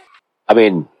 buddy. I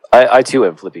mean, I too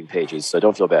am flipping pages, so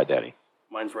don't feel bad, Danny.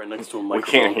 Mine's right next to a We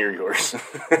microphone. can't hear yours.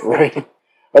 Right. All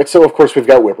right, so of course we've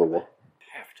got Whippoorwill.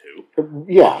 Have to.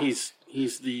 Yeah. He's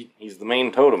the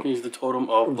main totem. He's the totem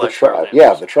of The Black tribe. Spiral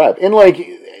Yeah, the tribe. And like,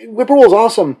 Whippoorwill's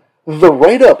awesome. The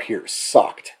write-up here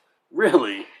sucked.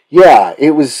 Really? Yeah,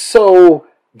 it was so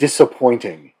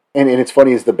disappointing. And it's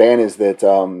funny as the ban is that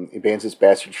it bans its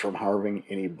bastards from harming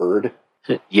any bird.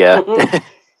 Yeah.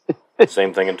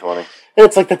 Same thing in 20. And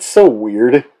it's like, that's so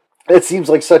weird. It seems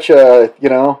like such a,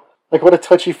 like what a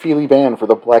touchy-feely ban for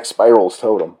the Black Spirals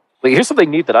totem. But here's something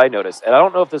neat that I noticed, and I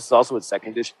don't know if this is also in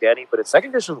second edition, Danny, but in second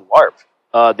edition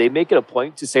LARP, they make it a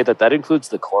point to say that includes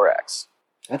the Corax.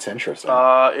 That's interesting.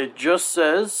 It just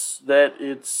says that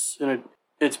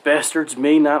its bastards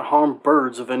may not harm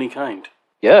birds of any kind.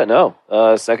 Yeah, no.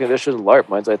 Second edition LARP,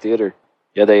 Mind's Eye Theater.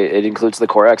 Yeah, it includes the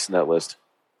Corax in that list.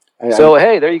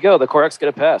 Hey, there you go. The Corax get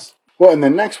a pass. Well, and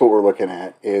then next what we're looking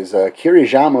at is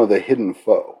Kiriyama the Hidden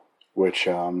Foe, which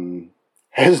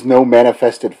has no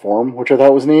manifested form, which I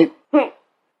thought was neat.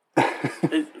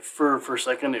 For a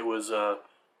second, it was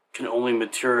can only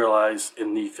materialize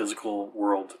in the physical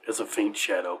world as a faint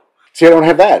shadow. See, I don't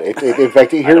have that. In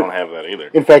fact, here, I don't have that either.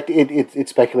 In fact, it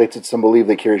speculates that some believe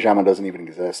that Kiriyama doesn't even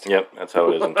exist. Yep, that's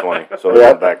how it is in 20. So they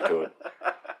went back to it.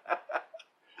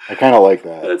 I kind of like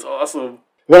that. That's awesome.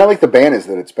 What I like the ban is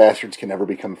that its bastards can never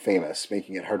become famous,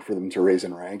 making it hard for them to raise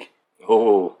in rank.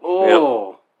 Oh.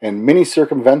 Yep. And many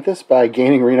circumvent this by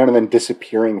gaining renown and then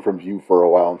disappearing from view for a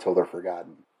while until they're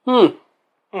forgotten. I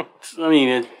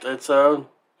mean, it's a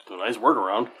nice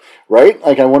workaround. Right?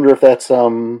 Like, I wonder if that's,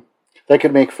 that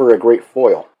could make for a great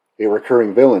foil. A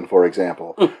recurring villain, for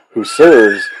example, who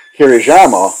serves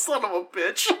Kiriyama. Son of a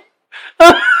bitch.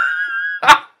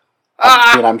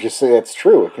 And I'm just saying it's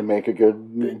true. It can make a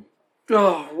good...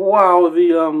 Oh, wow.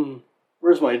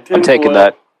 Where's my tinfoil? I'm taking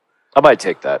that. I might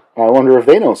take that. I wonder if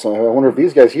they know something. I wonder if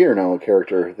these guys here know a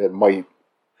character that might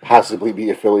possibly be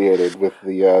affiliated with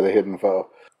the Hidden Foe.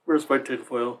 Where's my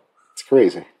tinfoil? It's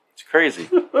crazy. It's crazy.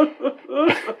 You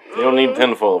don't need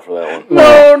tinfoil for that one.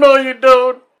 No, you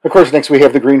don't. Of course, next we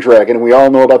have the Green Dragon, and we all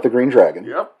know about the Green Dragon.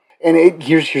 Yep. And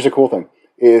here's a cool thing,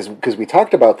 is because we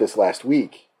talked about this last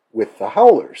week with the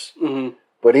Howlers. Mm-hmm.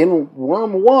 But in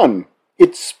Worm 1,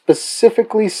 it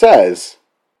specifically says,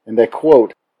 and I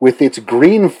quote, "With its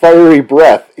green fiery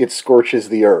breath, it scorches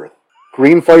the earth."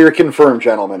 Green fire confirmed,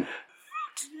 gentlemen.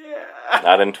 Yeah.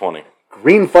 Not in 20.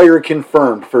 Green fire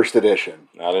confirmed, first edition.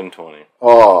 Not in 20.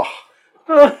 Oh.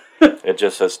 It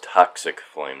just says toxic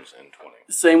flames in 20.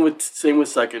 Same with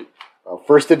second.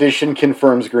 First edition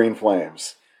confirms green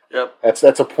flames. Yep.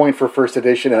 That's a point for first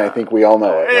edition, and I think we all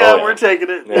know it. Yeah, we're taking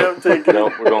it. Yeah, I'm taking it.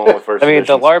 Nope, we're going with first I mean,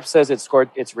 editions. the LARP says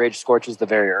its rage scorches the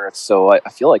very earth, so I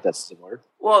feel like that's similar.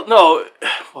 Well, no.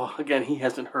 Well, again, he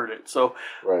hasn't heard it, so.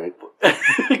 Right. But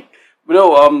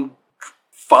no,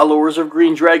 followers of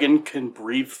Green Dragon can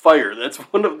breathe fire. That's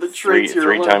one of the traits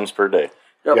three times per day.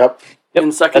 Yep. Yep,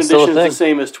 In second that's still a edition, it's the thing.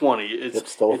 same as 20. It's Yep,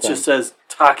 still a it just thing. says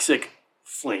toxic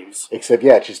flames. Except,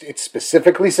 yeah, it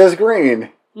specifically says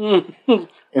green in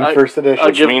first edition.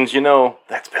 Which means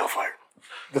that's balefire.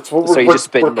 That's what So you we're just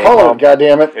spit calling it, napalm.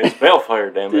 goddammit. It's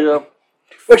balefire, damn it. Yeah.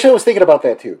 Actually, I was thinking about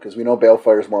that too, because we know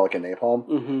balefire is more like a napalm.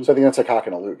 Mhm. So I think that's a cock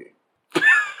and a loogie.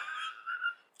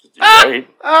 You're right.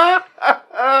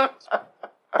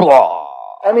 Blah.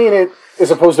 I mean, it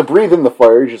as opposed to breathing the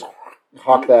fire, you just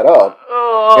hawk that up,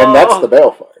 and that's the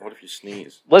balefire. What if you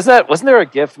sneeze? Wasn't there a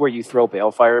gift where you throw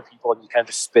balefire at people and you kind of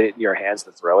just spit it in your hands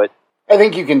to throw it? I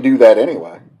think you can do that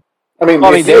anyway. I mean,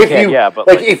 Well, I mean, they if can, you, yeah, but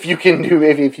like like- if you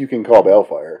can call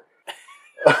balefire.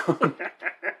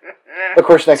 Of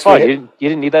course, next Fine, week. you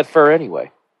didn't need that fur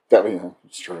anyway.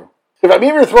 It's true. If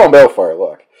you're throwing balefire,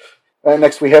 look.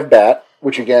 Next we have Bat,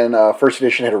 which again, first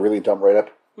edition had a really dumb write-up,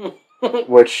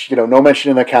 which no mention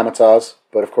in the Kamataz,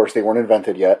 but of course they weren't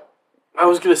invented yet. I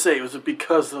was going to say, was it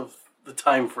because of the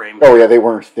time frame? Oh yeah, they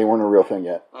weren't a real thing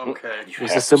yet. Okay. You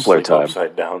was have a to simpler sleep time.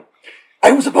 Upside down.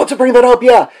 I was about to bring that up.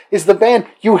 Yeah, is the band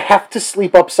 "You Have to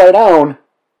Sleep Upside Down"?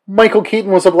 Michael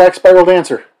Keaton was a Black Spiral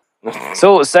dancer.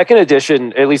 So second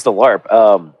edition, at least the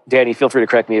LARP. Danny, feel free to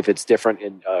correct me if it's different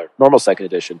in normal second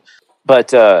edition.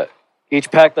 But each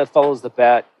pack that follows the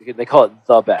bat, they call it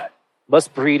the bat,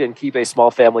 must breed and keep a small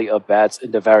family of bats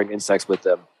and devouring insects with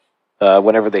them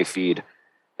whenever they feed,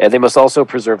 and they must also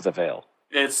preserve the veil.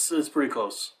 It's pretty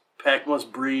close. Pack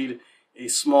must breed a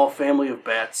small family of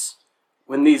bats.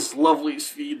 When these lovelies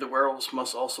feed, the werewolves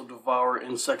must also devour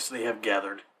insects they have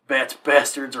gathered. Bat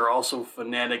bastards are also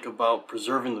fanatic about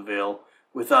preserving the veil.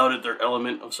 Without it, their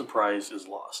element of surprise is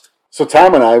lost. So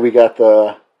Tom and I, we got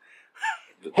the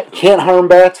can't harm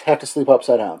bats, have to sleep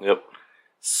upside down. Yep.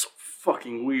 So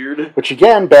fucking weird. Which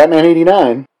again, Batman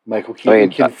 '89, Michael Keaton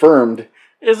confirmed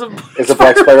Is as a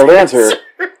Black Spiral dancer.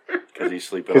 Because he's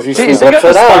sleeping. 'Cause he's upside See, sleeping so you got the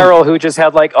upside down. Spiral who just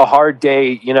had like a hard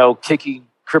day, kicking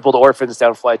crippled orphans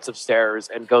down flights of stairs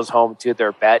and goes home to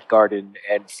their bat garden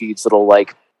and feeds little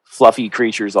like fluffy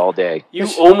creatures all day. You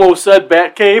almost said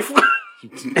Batcave.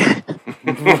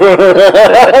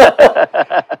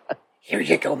 Here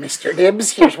you go, Mr.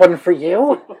 Nibs. Here's one for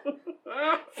you.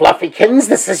 Fluffykins,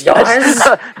 this is yours.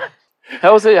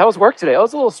 How was work today? I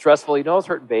was a little stressful. I was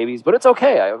hurting babies, but it's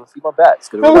okay. I have a few more bats.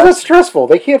 Gonna How is that relax. stressful?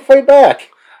 They can't fight back.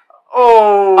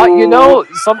 Oh.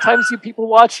 Sometimes people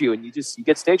watch you and you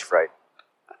get stage fright.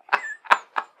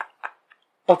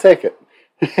 I'll take it.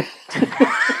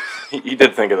 You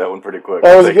did think of that one pretty quick.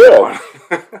 That was Take good. one.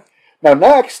 Now,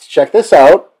 next, check this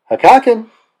out. Hakaken,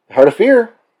 Heart of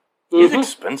Fear. He's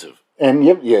expensive. And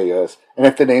yes. And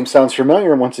if the name sounds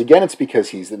familiar, once again, it's because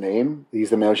he's the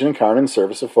Maelstrom Incarnate in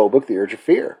service of Phobok, the Urge of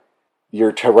Fear.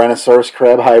 Your Tyrannosaurus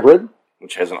crab hybrid.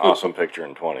 Which has an awesome picture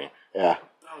in 20. Yeah.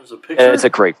 That was a picture. And it's a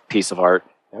great piece of art.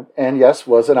 Yep. And yes,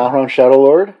 was an Ahroun Shadow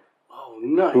Lord Oh,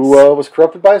 nice. who was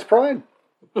corrupted by his pride.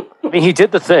 I mean, he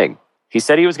did the thing. He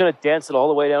said he was going to dance it all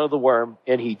the way down to the worm,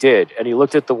 and he did. And he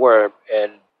looked at the worm,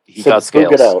 and he Said, got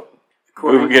scales. "Boog it out.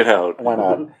 Move it out. Why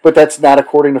not? But that's not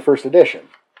according to first edition.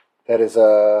 That is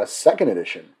a second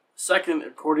edition. Second,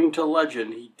 according to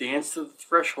legend, he danced to the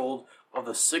threshold of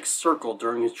the sixth circle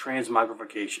during his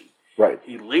transmogrification. Right.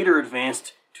 He later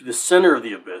advanced to the center of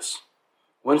the abyss.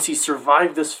 Once he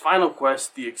survived this final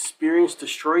quest, the experience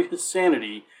destroyed his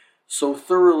sanity so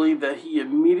thoroughly that he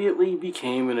immediately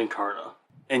became an Incarna.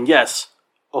 And yes,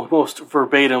 almost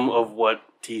verbatim of what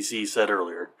TC said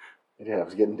earlier. Yeah, I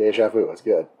was getting deja vu. That's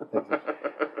good.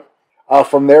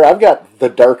 From there, I've got the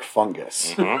Dark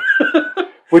Fungus,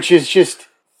 which is just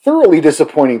thoroughly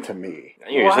disappointing to me.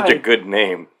 You have such a good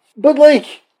name. But,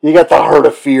 you got the Heart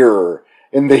of Fear,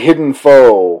 and the Hidden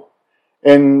Foe,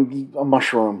 and a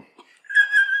mushroom.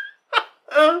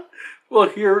 Well,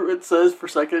 here it says, for a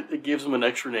second, it gives him an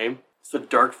extra name. It's the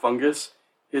Dark Fungus.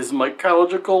 His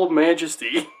mycological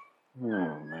majesty. Oh,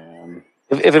 man.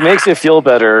 If it makes you feel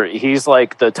better, he's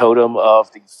like the totem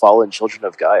of the fallen children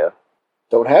of Gaia.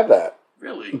 Don't have that.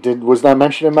 Really? Was not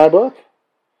mentioned in my book?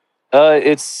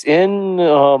 It's in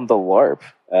the LARP,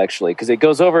 actually, because it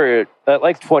goes over,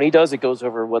 like 20 does, it goes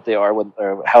over what they are,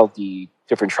 or how the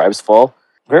different tribes fall.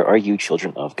 Where are you,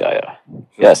 children of Gaia?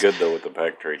 It's good, though, with the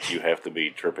pack traits. You have to be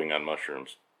tripping on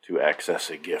mushrooms to access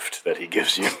a gift that he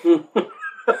gives you.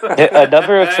 A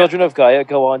number of children of Gaia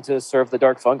go on to serve the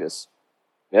Dark Fungus.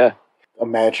 Yeah.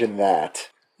 Imagine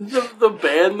that. The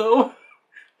band, though?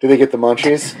 Do they get the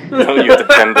munchies? No, you have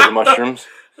to tend to the mushrooms.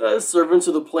 Servants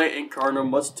of the plant Incarna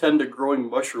must tend to growing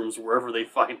mushrooms wherever they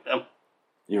find them.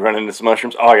 You run into some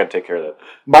mushrooms. Oh, I got to take care of that.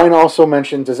 Mine also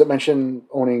mentioned, does it mention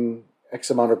owning X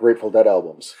amount of Grateful Dead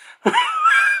albums?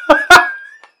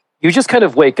 You just kind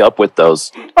of wake up with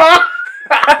those.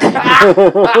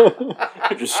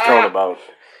 You're just thrown about.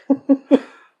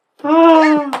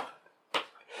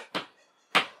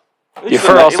 Your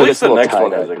fur also at gets least a the little next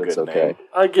one tied has up, a but it's good okay. name.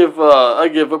 I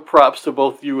give a props to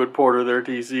both you and Porter there,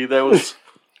 TC. That was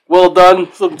well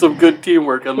done. Some good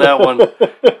teamwork on that one.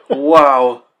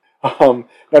 Wow.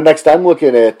 Now, next I'm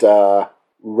looking at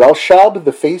Relshab,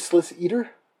 the Faceless Eater.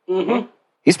 Mm-hmm.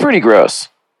 He's pretty gross.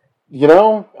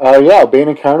 A bane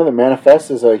encounter that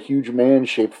manifests as a huge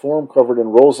man-shaped form covered in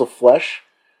rolls of flesh,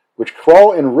 which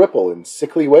crawl and ripple in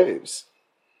sickly waves.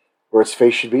 Where its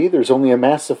face should be, there's only a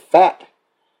mass of fat.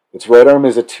 Its right arm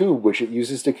is a tube which it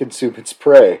uses to consume its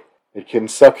prey. It can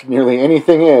suck nearly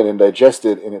anything in and digest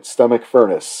it in its stomach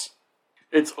furnace.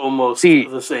 It's almost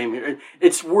the same here.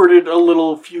 It's worded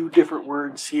a few different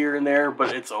words here and there,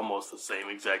 but it's almost the same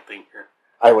exact thing here.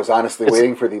 I was honestly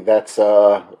waiting for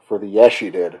for the yes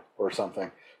you did or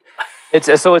something. It's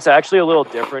actually a little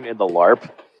different in the LARP.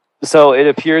 So it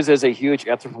appears as a huge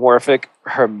anthropomorphic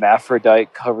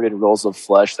hermaphrodite covered in rolls of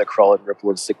flesh that crawl and ripple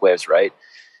in sick waves, right?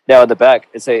 Now in the back,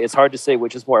 it's hard to say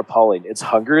which is more appalling, its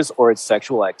hungers or its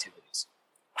sexual activities.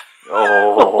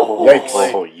 Oh, Yikes.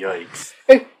 Oh, yikes.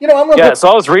 Hey, I'm gonna Yeah, so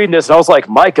I was reading this and I was like,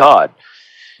 my God.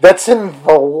 that's in the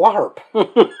LARP.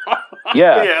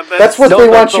 Yeah. That's what they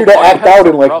want you to LARP act has out some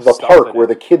in like rough the stuff park in where it.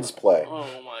 the kids play. Oh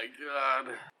my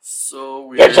God. So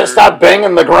weird. You just stop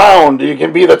banging the ground. You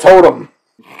can be the totem.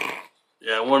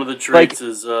 Yeah, one of the traits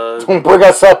is Don't bring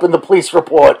us up in the police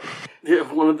report.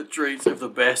 one of the traits, if the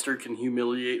bastard can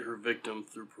humiliate her victim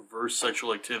through perverse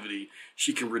sexual activity,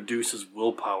 she can reduce his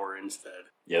willpower instead.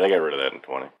 Yeah, they got rid of that in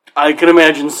 20. I can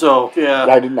imagine so. Yeah.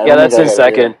 I didn't. I Yeah, don't that's think I in had it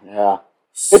second. either. Yeah.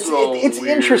 So It's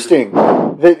weird. interesting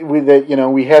that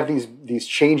we have these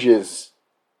changes,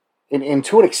 and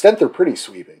to an extent they're pretty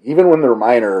sweeping, even when they're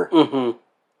minor. Mm-hmm.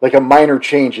 Like a minor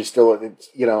change is still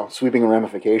sweeping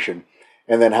ramification,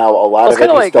 and then how a lot Well, it's of it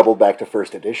kinda is like- doubled back to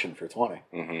first edition for 20.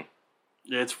 Mm-hmm.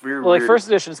 Yeah, it's weird. Well, like weird. first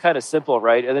edition is kind of simple,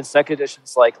 right? And then second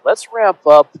edition's like, let's ramp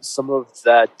up some of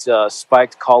that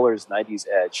spiked collars 90s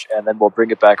edge, and then we'll bring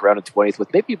it back around in 20th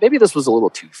with maybe this was a little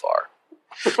too far.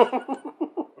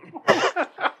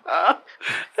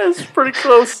 That's pretty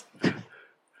close.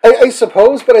 I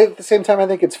suppose, but at the same time, I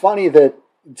think it's funny that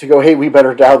to go, hey, we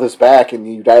better dial this back, and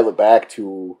you dial it back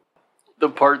to The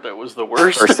part that was the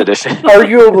worst. First edition.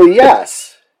 arguably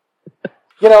yes.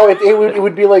 It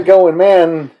would be like going,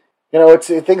 man.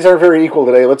 Things aren't very equal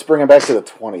today. Let's bring it back to the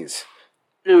 20s.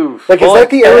 Oof. Like, Well, is that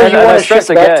the era and you I want to stress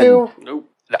shift back again- to? Nope.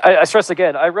 I stress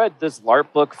again, I read this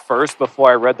LARP book first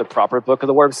before I read the proper Book of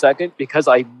the Worm second because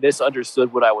I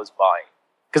misunderstood what I was buying.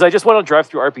 Because I just went on Drive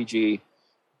Through RPG,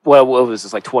 what was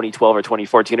this, like 2012 or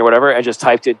 2014 or whatever, and just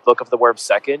typed in Book of the Worm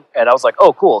second, and I was like,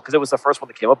 oh, cool, because it was the first one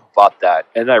that came up and bought that.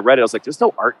 And then I read it, I was like, there's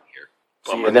no art here.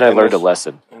 See, And then I learned a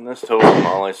lesson. In this totem,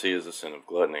 all I see is the sin of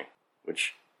gluttony,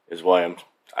 which is why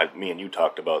me and you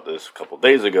talked about this a couple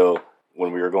days ago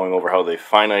when we were going over how they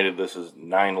finited this as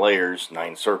 9 layers,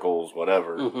 9 circles,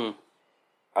 whatever. Mm-hmm.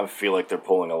 I feel like they're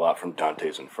pulling a lot from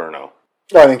Dante's Inferno.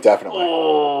 I think definitely.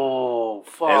 Oh,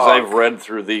 fuck. As I've read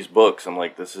through these books, I'm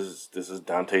like, this is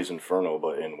Dante's Inferno,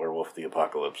 but in Werewolf the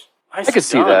Apocalypse. Nice I could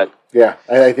see done. that. Yeah,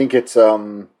 I think it's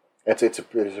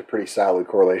there's a pretty solid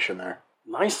correlation there.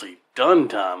 Nicely done,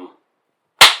 Tom.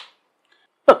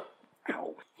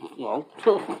 Ow. Well,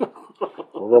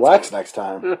 We'll relax next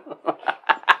time.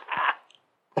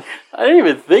 I didn't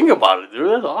even think about it, dude.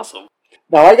 That's awesome.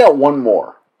 Now I got one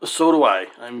more, So do I.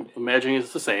 I'm imagining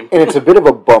it's the same. and it's a bit of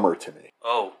a bummer to me.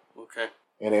 Oh, okay.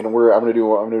 And I'm gonna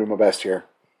do my best here.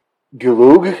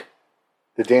 Gulug,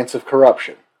 the Dance of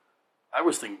Corruption. I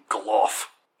was thinking Gloff.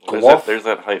 There's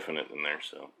that hyphenate in there,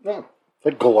 so. No, it's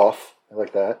like Gluff. I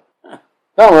like that. No,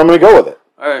 I'm gonna go with it.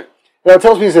 All right. Now it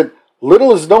tells me is that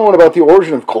little is known about the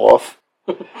origin of Gluff,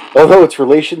 although its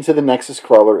relation to the Nexus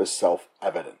Crawler is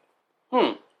self-evident.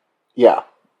 Yeah,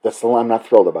 I'm not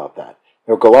thrilled about that.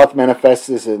 Goloth manifests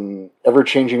as an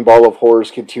ever-changing ball of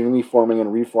horrors, continually forming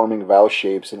and reforming vowel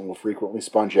shapes, and will frequently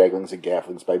spawn Jaglings and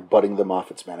Gafflings by budding them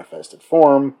off its manifested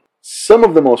form. Some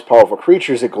of the most powerful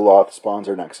creatures that Goloth spawns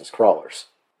are Nexus Crawlers.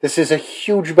 This is a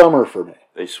huge bummer for me.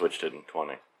 They switched it in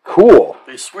 20. Cool.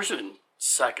 They switched it in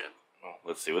second Well,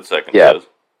 let's see what second Yeah. says.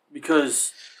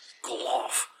 because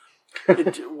Gloff.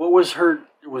 What was her?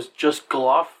 It was just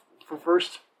Gloff for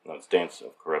first? No, it's Dance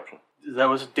of Corruption. That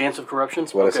was Dance of Corruption?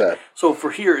 That's what I said. So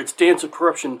for here, it's Dance of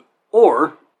Corruption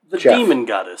or the Jeff. Demon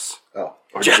Goddess. Oh,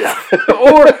 Or Jeff. Jeff.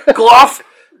 Or Gloff,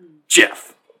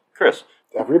 Jeff. Chris.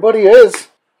 everybody is.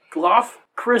 Gloff,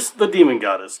 Chris, the Demon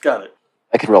Goddess. Got it.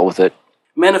 I can roll with it.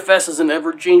 Manifests as an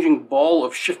ever-changing ball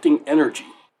of shifting energy.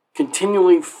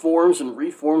 Continually forms and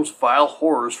reforms vile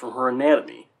horrors from her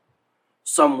anatomy.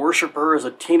 Some worship her as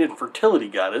a tainted fertility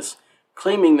goddess,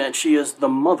 claiming that she is the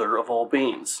mother of all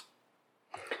beings.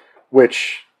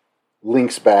 Which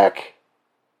links back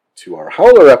to our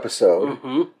Howler episode.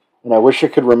 Mm-hmm. And I wish I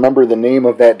could remember the name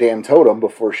of that damn totem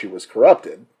before she was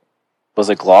corrupted. Was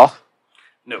it Gloth?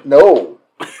 No.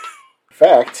 In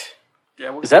fact,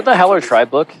 Yeah, Is that the Howler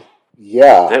Tribe book?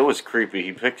 yeah. That was creepy.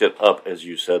 He picked it up as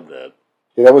you said that.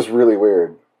 Yeah, that was really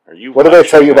weird. Are you? What did I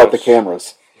tell you watching about the us?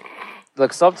 cameras?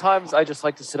 Look, sometimes I just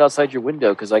like to sit outside your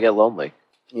window because I get lonely.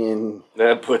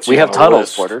 That puts We you have on a tunnels,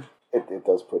 list. Porter. It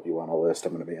does put you on a list,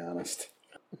 I'm going to be honest.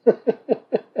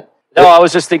 No, I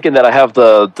was just thinking that I have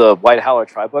the White Howler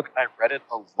Tribe book. I read it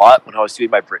a lot when I was doing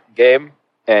my Britain game,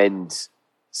 and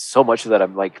so much of that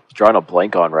I'm like drawing a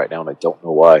blank on right now, and I don't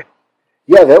know why.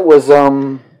 Yeah, that was,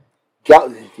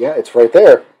 yeah, it's right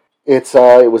there.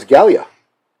 It was Gallia.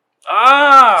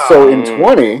 Ah! So in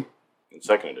 20, In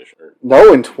second edition.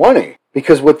 no, in 20,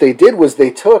 because what they did was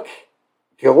they took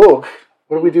Gilog.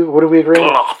 What do we do? What do we agree on?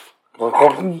 Cough.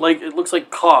 Like, it looks like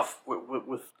cough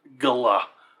with gala.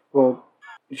 Well,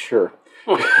 sure.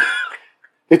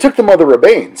 They took the Mother of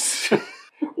Banes,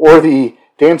 or the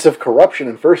Dance of Corruption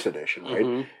in first edition, right?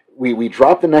 Mm-hmm. We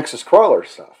dropped the Nexus Crawler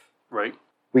stuff. Right.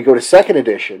 We go to second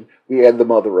edition, we add the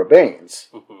Mother of Banes.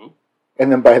 Mm-hmm.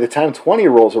 And then by the time 20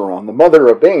 rolls around, the Mother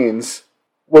of Banes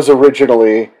was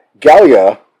originally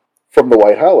Gallia from the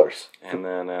White Howlers. And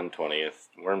then on 20th,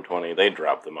 Worm 20, they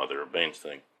dropped the Mother of Banes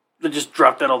thing. They just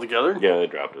dropped that all together? Yeah, they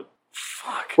dropped it.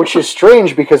 Fuck. Which is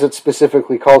strange because it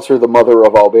specifically calls her the Mother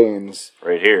of all Banes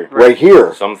Right here. right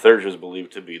here. Some Thurges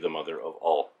believed to be the mother of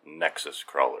all Nexus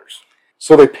crawlers.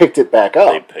 So they picked it back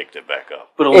They up. picked it back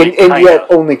up. But only And yet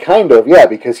only kind of, yeah,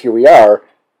 because here we are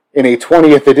in a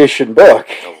 20th edition book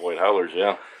Of White Howlers,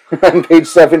 yeah. on page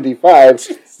 75.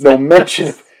 No mention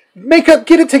of...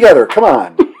 Get it together, come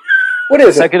on. What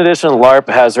is Second edition LARP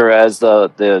has her as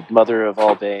the mother of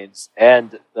all Banes,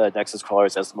 and the Nexus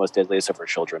Crawlers as the most deadliest of her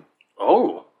children.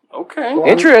 Oh, okay. Well,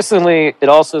 Interestingly, it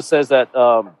also says that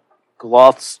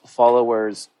Gloth's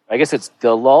followers, I guess it's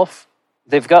Gilolf,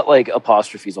 they've got like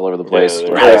apostrophes all over the place, Yeah,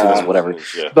 or yeah. hyphens, whatever.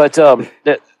 Yeah. But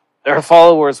that her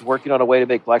followers working on a way to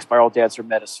make Black Spiral Dancer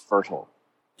Menace fertile.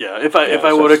 Yeah, if I Yeah,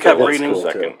 so would have still- kept that's reading, cool.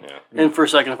 Second, yeah. and for a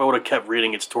second, if I would have kept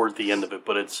reading, it's toward the end of it,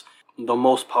 but it's the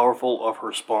most powerful of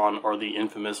her spawn are the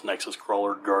infamous Nexus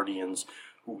Crawler Guardians,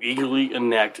 who eagerly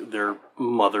enact their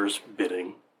mother's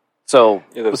bidding. So,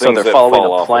 Yeah, the so things they're that following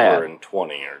fall a off of her plan. in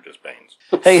 20 are just Banes.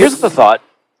 Hey, here's the thought,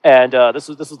 and this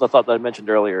was the thought that I mentioned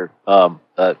earlier,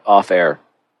 off air,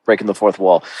 breaking the fourth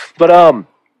wall. But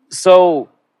so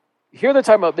here they're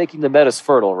talking about making the Metis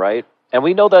fertile, right? And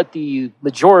we know that the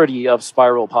majority of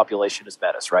Spiral population is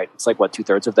Metis, right? It's like what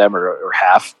 2/3 of them, or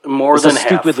half. More It's than a half.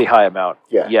 stupidly high amount.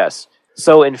 Yeah. Yes.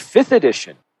 So in 5th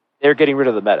edition, they're getting rid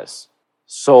of the Metis.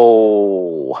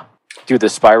 So do the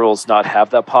Spirals not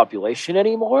have that population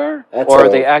anymore? That's or a- are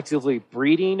they actively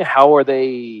breeding? How are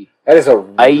they... That is a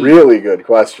really good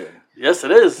question. Yes,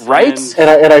 it is. Right? And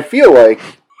And I feel like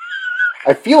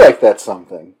that's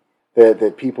something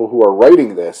that people who are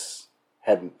writing this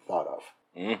hadn't thought of.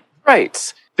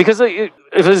 Right. Because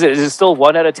is it still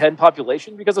 1 out of 10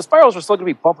 population? Because the Spirals are still going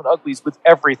to be pumping uglies with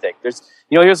everything. There's,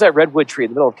 here's that redwood tree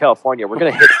in the middle of California. We're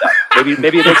going to hit that.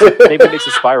 Maybe it makes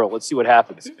a spiral. Let's see what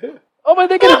happens. Oh, man,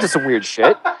 they get into some weird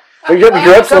shit. You're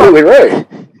absolutely right.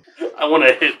 I want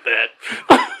to hit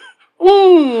that.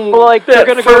 Ooh, Well, like, they're that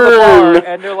going to go to the bar, fern.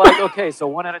 and they're like, okay, so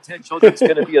 1 out of 10 children is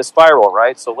going to be a spiral,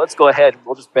 right? So let's go ahead and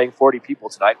we'll just bang 40 people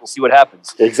tonight. We'll see what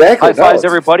happens. Exactly. High fives, No,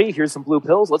 everybody. Here's some blue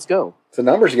pills. Let's go. It's a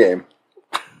numbers game.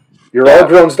 You're all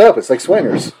grown up. It's like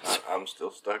swingers. I'm still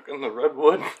stuck in the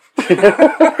redwood.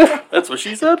 That's what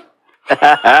she said?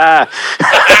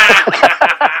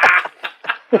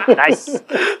 Nice.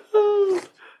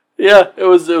 Yeah, it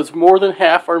was more than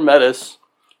half are Metis,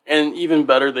 and even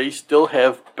better, they still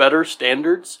have better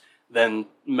standards than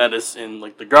Metis in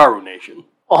like the Garu Nation.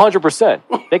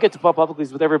 100%. They get to pump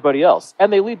uglies with everybody else,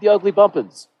 and they lead the ugly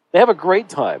bumpins. They have a great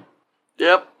time.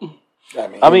 Yep.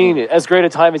 I mean, as great a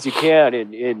time as you can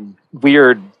in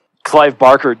weird Clive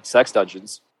Barker sex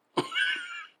dungeons.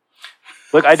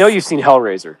 Look, I know you've seen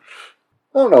Hellraiser.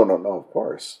 no, of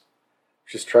course.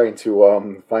 Just trying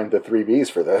to find the 3Bs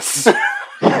for this.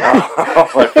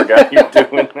 Oh, I forgot you're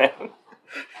doing that.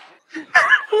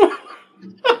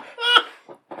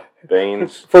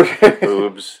 Banes, For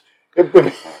boobs.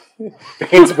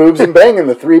 Banes, boobs, and banging,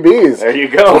 the 3Bs. There you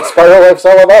go. Spiral Life's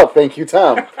all about. Thank you,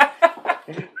 Tom.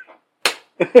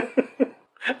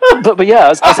 But yeah, I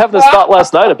was having this thought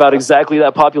last night about exactly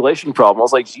that population problem. I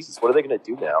was like, Jesus, what are they going to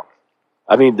do now?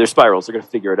 I mean, they're Spirals. They're going to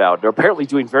figure it out. They're apparently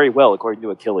doing very well, according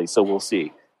to Achilles, so we'll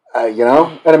see.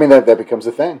 And I mean that becomes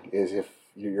a thing. Is if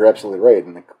you're absolutely right,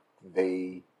 and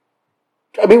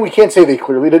I mean, we can't say they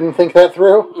clearly didn't think that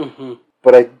through,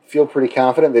 but I feel pretty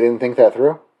confident they didn't think that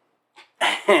through.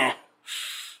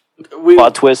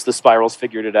 Plot twist: the Spirals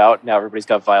figured it out. Now everybody's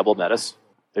got viable metas.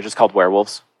 They're just called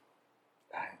werewolves.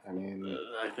 I mean,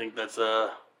 I think that's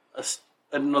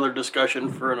another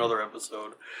discussion for another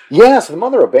episode. Yeah, so the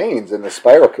Mother of Banes and this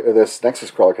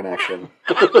Nexus Crawler connection.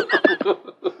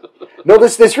 No,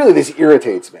 this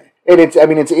irritates me, and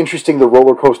it's interesting the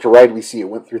roller coaster ride we see it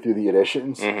went through the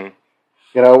editions. Mm-hmm.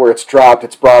 Where it's dropped,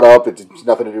 it's brought up, it's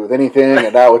nothing to do with anything,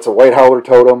 and now it's a White Howler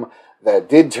totem that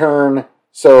did turn.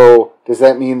 So does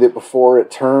that mean that before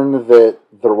it turned that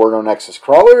there were no Nexus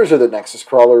Crawlers, or that Nexus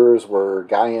Crawlers were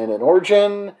Gaian in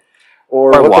origin,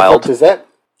 or what wild? The fuck does that?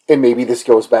 And maybe this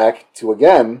goes back to,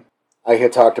 again, I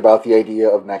had talked about the idea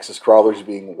of Nexus Crawlers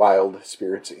being wild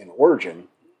spirits in origin.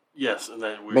 Yes, and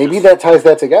then maybe that ties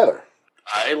that together.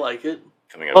 I like it.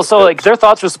 Well, so like their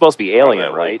thoughts are supposed to be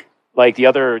alien, right? Like the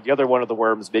other one of the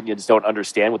worm's minions don't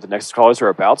understand what the Nexus Crawlers are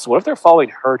about. So what if they're following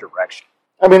her direction?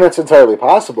 I mean, that's entirely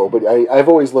possible, but I've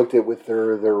always looked at with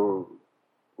their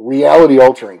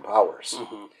reality-altering powers,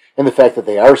 and the fact that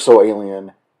they are so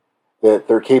alien that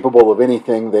they're capable of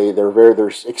anything. They're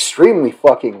extremely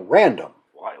fucking random.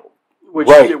 Wild.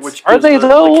 Which are they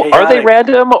though? the are they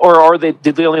random, or did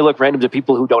they only look random to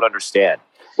people who don't understand?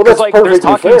 Well, that's like perfectly there's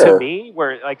talking fair to me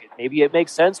where like maybe it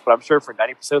makes sense, but I'm sure for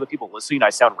 90% of the people listening, I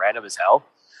sound random as hell.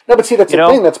 No, but see, that's the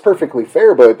thing. That's perfectly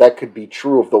fair, but that could be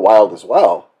true of the wild as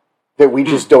well. That we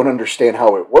just don't understand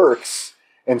how it works,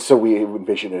 and so we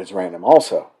envision it as random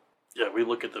also. Yeah, we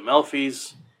look at the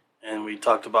Melfies, and we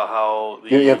talked about how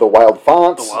You have the wild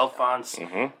fonts.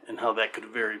 And how that could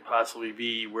very possibly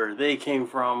be where they came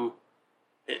from,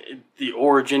 the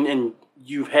origin, and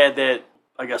you've had that,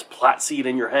 I guess, plot seed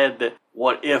in your head that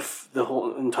what if the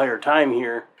whole entire time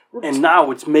here, and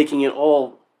now it's making it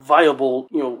all viable,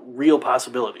 real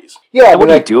possibilities. Yeah, what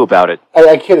do you do about it?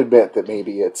 I can admit that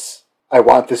maybe I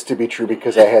want this to be true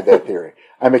because I had that theory.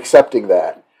 I'm accepting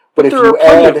that. But if there you are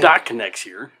plenty add of dot connects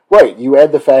here. Right, you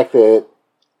add the fact that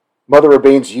Mother of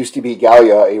Banes used to be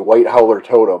Galia, a White Howler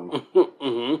totem,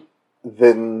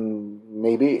 then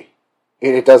maybe.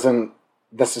 It doesn't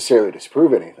necessarily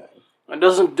disprove anything. It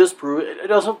doesn't disprove it. It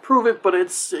doesn't prove it, but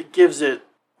it gives it...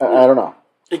 I don't know.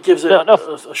 It gives it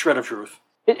a shred of truth.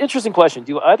 Interesting question.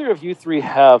 Do either of you three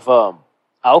have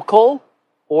Alcohol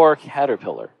or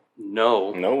Caterpillar?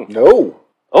 No.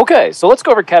 Okay, so let's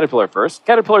go over Caterpillar first.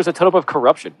 Caterpillar is a totem of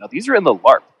corruption. Now, these are in the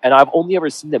LARP, and I've only ever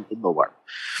seen them in the LARP.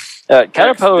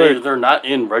 Caterpillar... They're not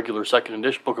in regular second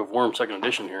edition, Book of Worms second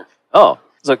edition here. Oh,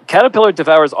 so Caterpillar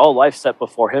devours all life set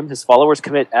before him. His followers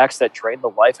commit acts that drain the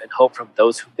life and hope from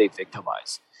those whom they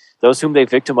victimize. Those whom they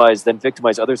victimize then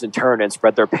victimize others in turn and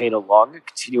spread their pain along,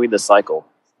 continuing the cycle.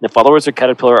 The followers of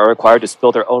Caterpillar are required to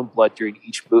spill their own blood during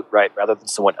each moot rite rather than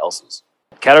someone else's.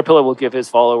 Caterpillar will give his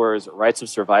followers rights of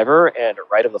survivor and a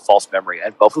right of the false memory,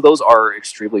 and both of those are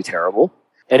extremely terrible.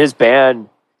 In his ban,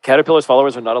 Caterpillar's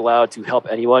followers are not allowed to help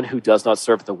anyone who does not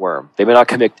serve the worm. They may not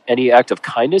commit any act of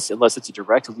kindness unless it's a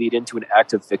direct lead into an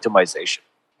act of victimization.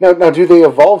 Now, do they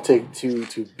evolve to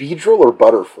Beedrill or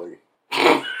Butterfly?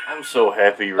 I'm so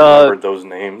happy you remembered those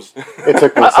names. It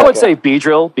took me a second. I would say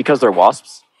Beedrill because they're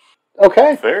wasps.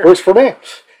 Okay, fair. Works for me.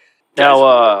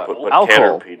 Now,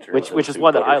 Alcohol, Caterpillar, which is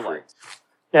one that I like.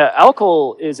 Yeah,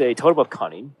 Alcohol is a totem of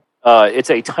cunning. It's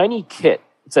a tiny kit.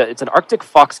 It's an Arctic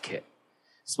fox kit.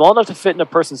 Small enough to fit in a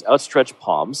person's outstretched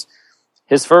palms.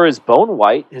 His fur is bone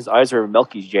white. His eyes are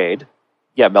milky jade.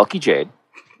 Yeah, milky jade.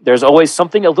 There's always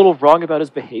something a little wrong about his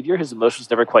behavior. His emotions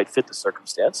never quite fit the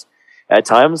circumstance. At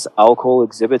times, Alcohol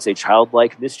exhibits a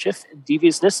childlike mischief and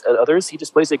deviousness. At others, he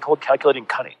displays a cold, calculating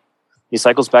cunning. He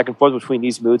cycles back and forth between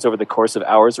these moods over the course of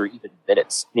hours or even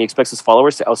minutes, and he expects his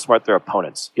followers to outsmart their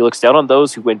opponents. He looks down on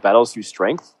those who win battles through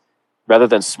strength rather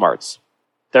than smarts.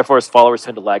 Therefore, his followers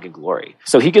tend to lag in glory.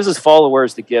 So he gives his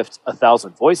followers the gift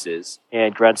 1,000 Voices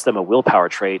and grants them a willpower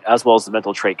trait as well as the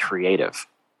mental trait Creative.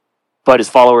 But his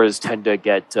followers tend to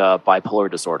get bipolar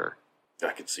disorder.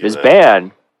 I can see his that.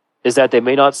 ban is that they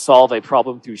may not solve a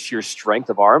problem through sheer strength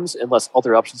of arms unless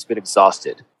other options have been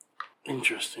exhausted.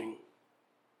 Interesting.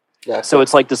 Yeah, So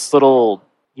it's like this little,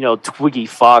 twiggy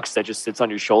fox that just sits on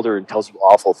your shoulder and tells you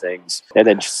awful things, and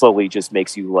then slowly just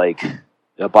makes you like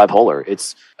bipolar.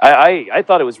 I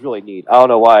thought it was really neat. I don't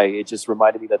know why. It just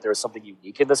reminded me that there was something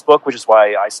unique in this book, which is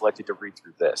why I selected to read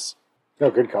through this.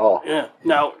 No, good call. Yeah.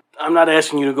 Now, I'm not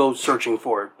asking you to go searching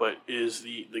for it, but is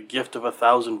the gift of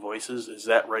 1,000 Voices, is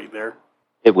that right there?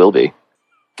 It will be.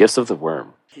 Gifts of the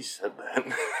Worm. He said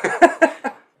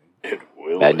that. It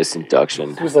will Madness be.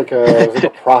 Induction. It was like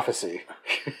a prophecy.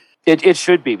 It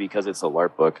should be because it's a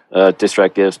LARP book.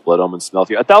 Distract Gifts, Blood Omen, Smell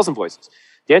Fear, 1,000 voices.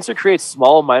 Dancer creates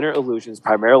small, minor illusions,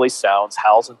 primarily sounds,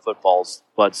 howls, and footfalls,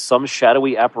 but some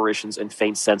shadowy apparitions and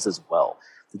faint scents as well.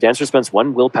 The Dancer spends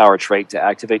 1 willpower trait to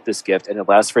activate this gift, and it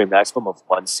lasts for a maximum of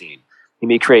 1 scene. He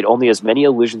may create only as many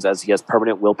illusions as he has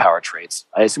permanent willpower traits.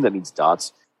 I assume that means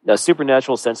dots. Now,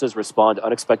 supernatural senses respond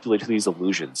unexpectedly to these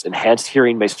illusions. Enhanced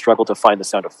hearing may struggle to find the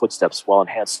sound of footsteps, while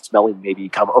enhanced smelling may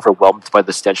become overwhelmed by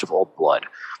the stench of old blood.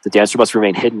 The Dancer must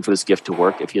remain hidden for this gift to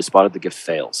work. If he is spotted, the gift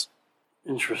fails.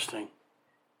 Interesting.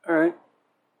 All right.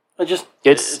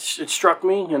 It struck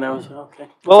me, and I was okay.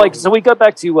 Well, so we got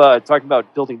back to talking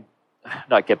about building.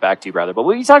 Not get back to, rather, but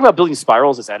we talk about building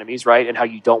spirals as enemies, right? And how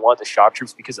you don't want the shock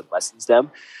troops because it lessens them.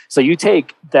 So you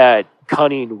take that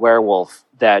cunning werewolf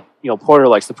that Porter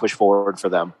likes to push forward for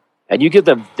them, and you give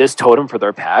them this totem for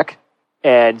their pack,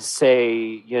 and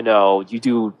say you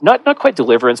do not quite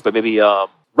deliverance, but maybe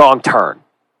wrong turn.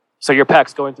 So your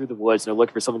pack's going through the woods and they're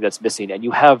looking for something that's missing, and you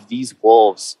have these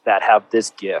wolves that have this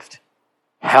gift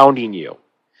hounding you,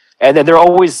 and then they're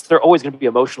always going to be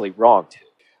emotionally wrong too.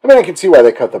 I mean, I can see why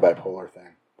they cut the bipolar thing,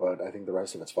 but I think the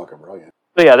rest of it's fucking brilliant.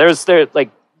 But yeah,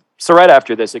 so right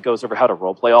after this, it goes over how to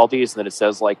roleplay all these, and then it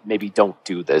says, maybe don't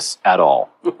do this at all.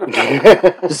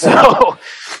 So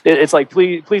it's like,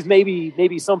 please,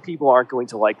 maybe some people aren't going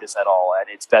to like this at all, and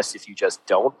it's best if you just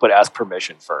don't, but ask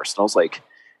permission first. And I was like,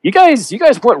 you guys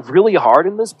went really hard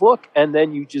in this book, and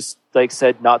then you just,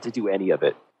 said not to do any of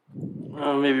it.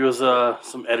 Maybe it was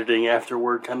some editing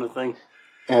afterward kind of thing.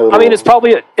 I mean, it's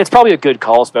probably a good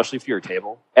call, especially for your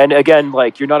table. And again,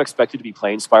 you're not expected to be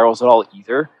playing spirals at all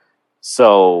either.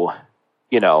 So,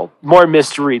 more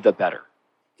mystery, the better.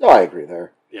 No, I agree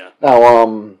there. Yeah. Now,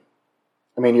 I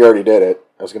mean, you already did it.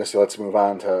 I was going to say let's move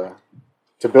on to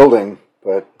building,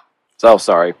 but so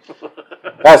sorry.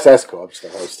 That's cool. I'm just the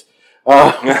host.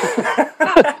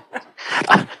 I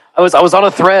was on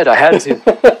a thread. I had to.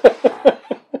 That's what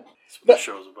the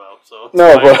show's about. So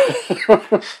no, but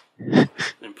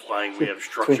implying we have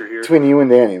structure here between you and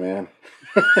Danny, man.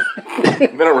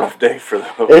 It's been a rough day for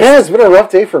them. It has been a rough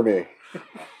day for me.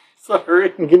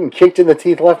 Sorry, I'm getting kicked in the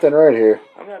teeth left and right here.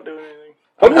 I'm not doing anything.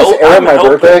 I'm just airing my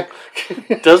birthday.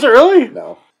 Does it really?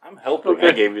 No. I'm helping. Okay.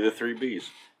 I gave you the 3 Bs.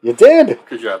 You did.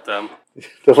 Good job, Tom.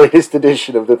 The latest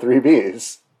edition of the 3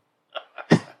 Bs.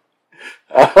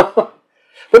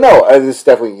 But no, this is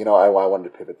definitely, I wanted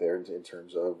to pivot there in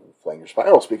terms of playing your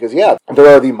spirals because, yeah,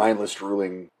 there are the mindless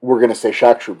drooling, we're going to say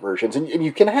shock troop versions, and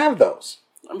you can have those.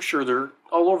 I'm sure they're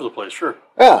all over the place, sure.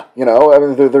 Yeah, I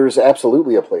mean, there's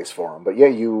absolutely a place for them. But yeah,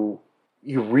 you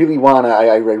really want to,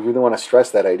 I really want to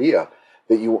stress that idea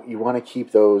that you want to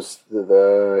keep those, and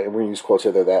we're going to use quotes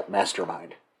here, that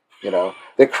mastermind.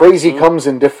 That crazy comes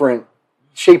in different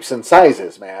shapes and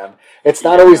sizes, man. It's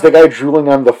not always the guy drooling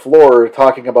on the floor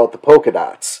talking about the polka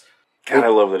dots. God, I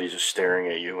love that he's just staring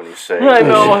at you when he's saying I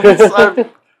know.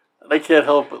 I can't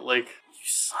help but you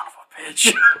son of a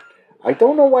bitch. I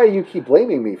don't know why you keep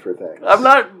blaming me for things. I'm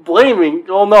not blaming.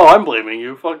 Oh, no, I'm blaming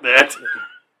you. Fuck that.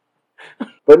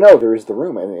 But no, there is the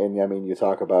room. And I mean, you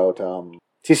talk about...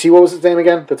 TC, what was his name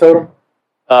again? The totem?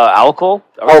 Alcol.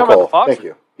 Alcol. Thank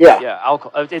you. Yeah. Yeah,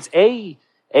 Alcol. It's Aucol.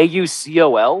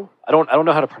 I don't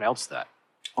know how to pronounce that.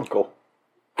 Uncle.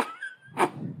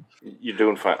 You're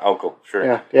doing fine. Alcol,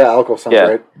 sure. Yeah, Alcol sounds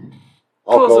right.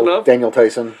 Alcol, close enough. Daniel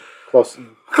Tyson. Close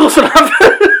enough.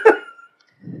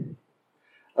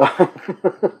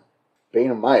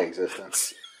 Bane of my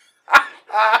existence.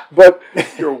 But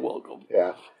you're welcome.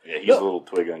 Yeah. Yeah, he's a little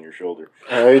twig on your shoulder.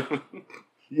 All right.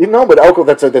 But Alcol,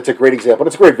 that's a great example.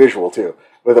 It's a great visual too,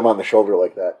 with him on the shoulder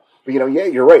like that. But yeah,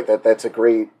 you're right. That's a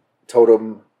great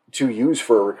totem to use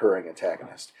for a recurring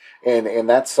antagonist, and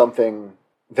that's something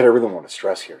that I really want to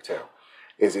stress here too.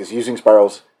 Is using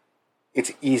spirals.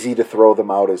 It's easy to throw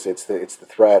them out as it's the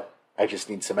threat. I just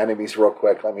need some enemies real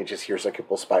quick. Here's a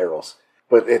couple spirals.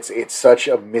 But it's such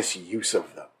a misuse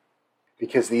of them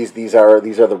because these are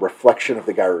the reflection of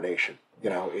the Gyro Nation.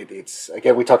 It's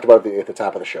again we talked about it at the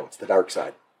top of the show. It's the dark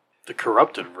side, the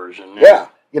corrupted version. Yeah.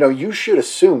 You should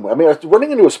assume. I mean,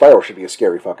 running into a spiral should be a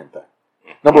scary fucking thing.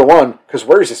 Number one, because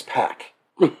where's his pack?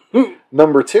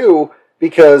 Number two,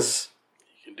 because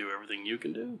he can do everything you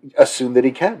can do. Assume that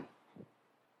he can.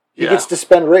 He gets to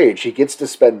spend rage. He gets to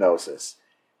spend gnosis.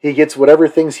 He gets whatever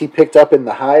things he picked up in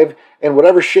the hive and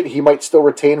whatever shit he might still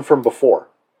retain from before.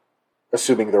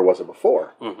 Assuming there was a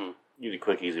before. Mm-hmm. Use a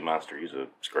quick, easy monster. Use a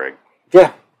Scrag.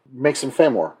 Yeah. Make some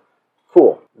Famor.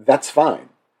 Cool. That's fine.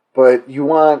 But you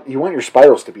want your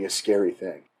spirals to be a scary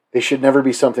thing. They should never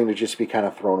be something to just be kind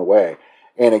of thrown away.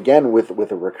 And again, with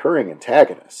a recurring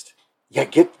antagonist,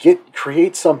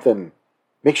 create something.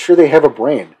 Make sure they have a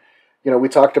brain. We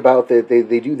talked about that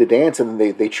they do the dance and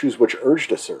then they choose which urge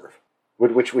to serve,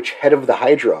 which head of the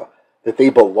Hydra that they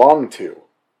belong to.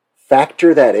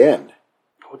 Factor that in.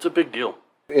 It's a big deal.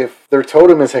 If their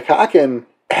totem is Hikaken,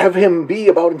 have him be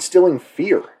about instilling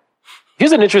fear.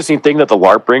 Here's an interesting thing that the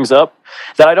LARP brings up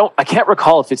that I can't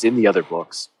recall if it's in the other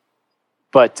books,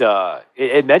 but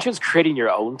it mentions creating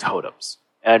your own totems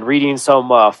and reading some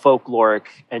folkloric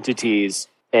entities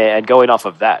and going off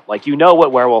of that. Like,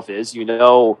 what werewolf is,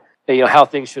 how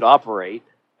things should operate.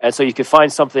 And so you can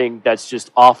find something that's just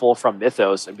awful from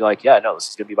mythos and be like, yeah, no, this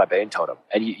is going to be my Bane totem.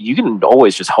 And you can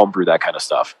always just homebrew that kind of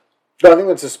stuff. No, I think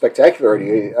that's a spectacular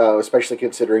idea, especially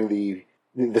considering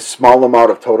the small amount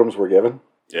of totems we're given.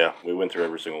 Yeah, we went through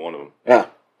every single one of them. Yeah.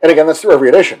 And again, that's through every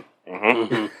edition.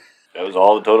 Mm-hmm. That was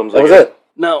all the totems. That was it.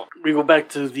 Now, we go back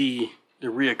to the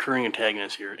reoccurring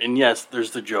antagonist here. And yes,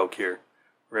 there's the joke here,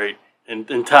 right?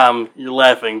 And Tom, you're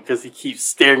laughing because he keeps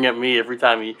staring at me every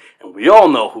time and we all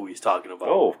know who he's talking about.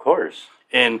 Oh, of course.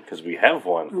 And because we have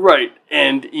one. Right.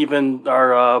 And even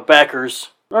our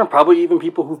backers, or probably even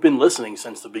people who've been listening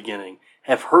since the beginning,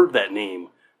 have heard that name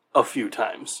a few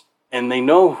times. And they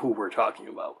know who we're talking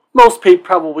about. Most people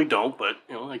probably don't, but,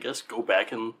 I guess go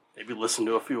back and maybe listen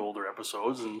to a few older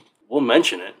episodes and we'll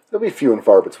mention it. There'll be few and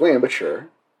far between, but sure.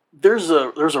 There's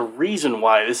a reason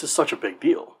why this is such a big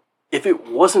deal. If it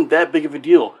wasn't that big of a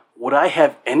deal, would I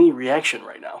have any reaction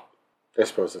right now? I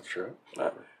suppose that's true.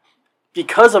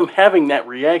 Because I'm having that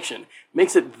reaction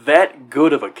makes it that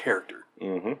good of a character.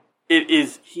 Mm-hmm.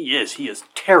 He is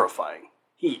terrifying.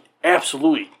 He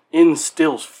absolutely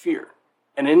instills fear.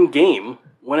 And in game,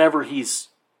 whenever he's,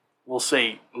 we'll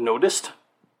say, noticed,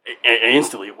 I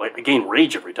instantly, I gain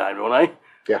rage every time, don't I?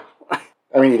 Yeah.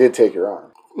 I mean, you did take your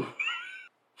arm.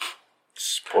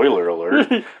 Spoiler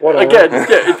alert.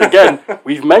 Again,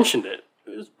 we've mentioned it.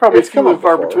 It's come up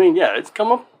far before. between. Yeah, it's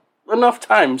come up enough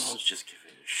times. Let's just give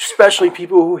it a shot. Especially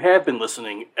people who have been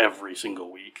listening every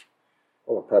single week.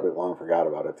 Well, I probably long forgot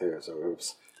about it, too, so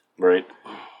oops. Right.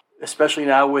 Especially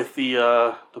now with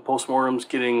the postmortems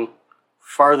getting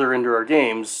farther into our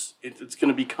games, it's going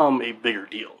to become a bigger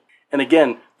deal. And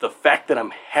again, the fact that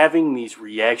I'm having these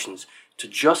reactions to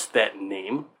just that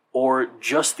name, or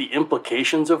just the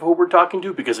implications of who we're talking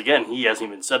to, because again, he hasn't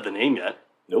even said the name yet.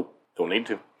 Nope. Don't need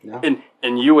to. No.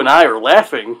 And you and I are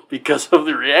laughing because of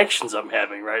the reactions I'm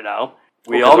having right now.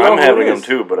 We all know I'm who having it them is.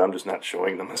 too, but I'm just not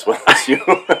showing them as well as you.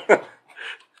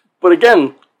 But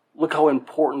again, look how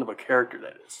important of a character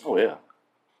that is. Oh yeah.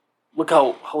 Look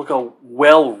how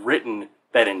well written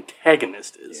that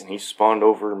antagonist is. And he spawned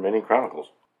over many Chronicles.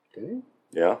 Did he?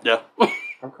 Yeah. Yeah.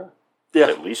 Okay. Yeah.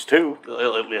 At least 2.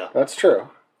 Yeah. That's true.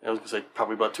 I was going to say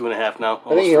probably about 2.5 now. I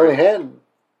think he only had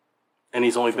And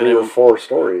he's only 3 been or in 4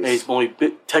 stories. he's only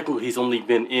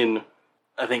been in,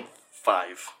 I think,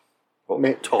 5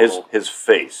 Well, total. his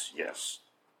face, yes.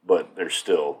 But there's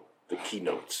still the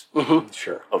keynotes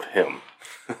Sure. of him.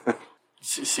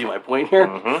 See my point here?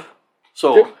 Mm-hmm.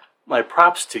 So, Yep. my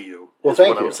props to you Well, is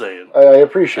thank what you. I'm saying. I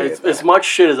appreciate it. As much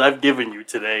shit as I've given you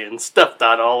today and stepped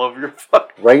on all of your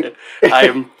fucking... Right?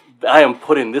 I am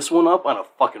putting this one up on a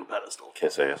fucking pedestal.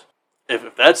 Kiss ass.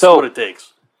 If that's So- what it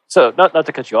takes. So, not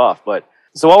to cut you off, but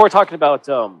so while we're talking about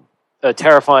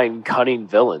terrifying, cunning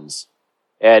villains,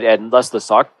 and less the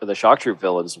shock troop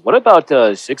villains, what about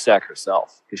Zigzag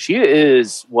herself? Because she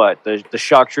is the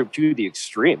shock troop to the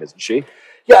extreme, isn't she?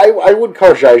 Yeah, I would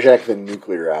call Zizek the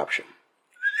nuclear option.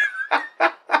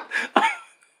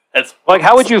 That's Like,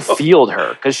 how would you field her?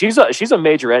 Because she's a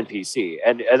major NPC,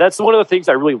 and that's one of the things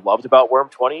I really loved about Worm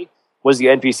 20 was the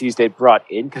NPCs they brought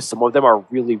in, because some of them are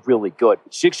really, really good.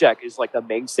 Zigzag is like the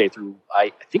mainstay through.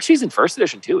 I think she's in first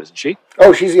edition too, isn't she?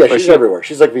 Oh, she's she- everywhere.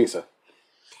 She's like Visa.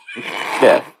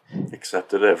 Yeah.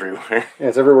 Accepted everywhere. Yeah,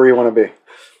 it's everywhere you want to be.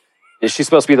 Is she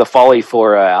supposed to be the folly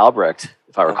for Albrecht,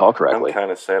 if I recall correctly? I'm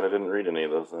kind of sad I didn't read any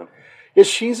of those then. Is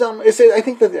she's I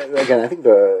think that again, I think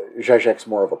the Zizek's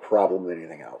more of a problem than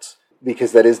anything else,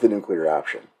 because that is the nuclear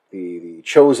option. The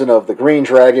chosen of the Green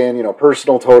Dragon,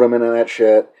 personal totem and that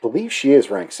shit. I believe she is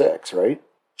rank 6, right?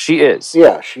 She is.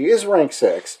 Yeah, she is rank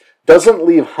 6. Doesn't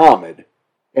leave Hamid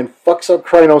and fucks up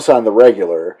Krynos on the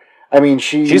regular. I mean,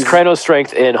 She's Krynos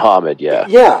strength in Hamid, yeah.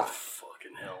 Yeah.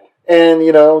 fucking hell. And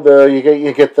you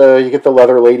get the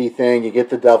leather lady thing, you get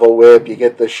the devil whip, you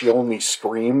get the she only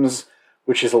screams,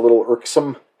 which is a little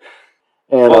irksome.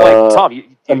 And Well, Tom, you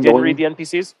didn't annoying. read the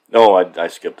NPCs? No, I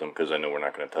skipped them because I know we're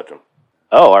not going to touch them.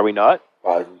 Oh, are we not?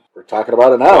 We're talking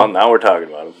about it now. Well, now we're talking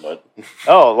about them, but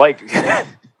Oh, like,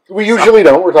 We usually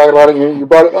don't. We're talking about it. You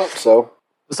brought it up, so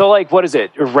so like, what is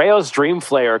it? Rayo's Dream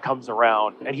Flayer comes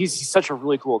around, and he's such a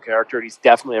really cool character, and he's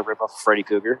definitely a ripoff of Freddy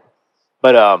Cougar.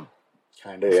 But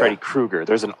Kind of, yeah. Freddy Krueger.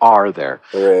 There's an R there.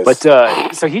 There is. But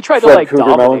so he tried Fred to like Krueger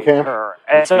dominate Mellencamp? her,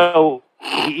 and so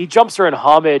he jumps her in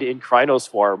Hamid in Krynos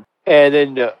form, and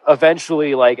then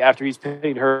eventually, like after he's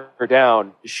pinning her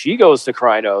down, she goes to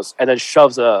Krynos and then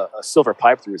shoves a silver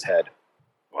pipe through his head.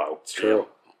 Wow. It's true.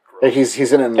 Like he's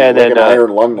in And like then, an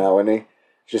iron lung now, isn't he?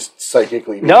 Just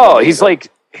psychically. No, he's like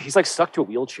stuck to a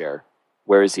wheelchair.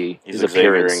 Where is he? He's His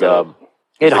appearance. Xaviering it up.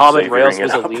 In He's Hamid, Reyes Xaviering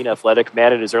was it a up. lean, athletic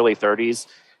man in his early 30s.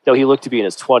 Though he looked to be in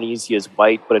his 20s, he is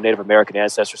white, but a Native American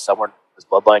ancestor somewhere in his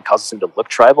bloodline causes him to look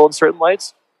tribal in certain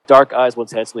lights. Dark eyes,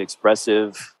 once handsomely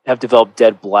expressive, have developed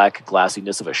dead black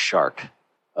glassiness of a shark.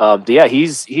 Yeah,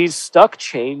 he's stuck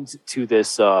chained to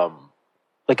this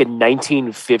like a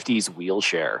 1950s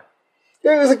wheelchair.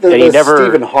 Yeah, he was like And he the never-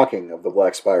 Stephen Hawking of the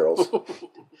Black Spirals.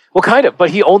 Well, kind of, but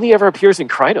he only ever appears in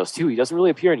Krynos too. He doesn't really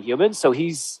appear in humans, so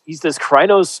he's this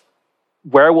Krynos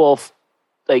werewolf,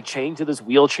 like chained to this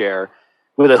wheelchair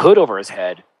with a hood over his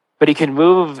head. But he can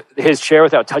move his chair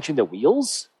without touching the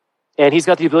wheels, and he's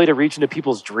got the ability to reach into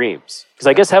people's dreams. Because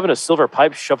I guess having a silver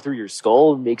pipe shoved through your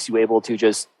skull makes you able to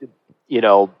just,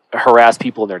 harass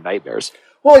people in their nightmares.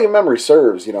 Well, your memory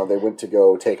serves. They went to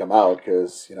go take him out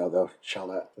because thou shall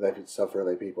not thy suffer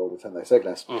thy people to tend thy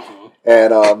sickness. Mm-hmm.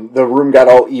 And the room got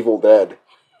all Evil Dead,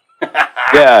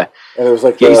 Yeah, and it was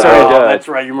like Yeah, he started, Oh, that's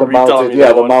right. You the remember you telling mounted, me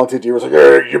that the one. mounted deer was like,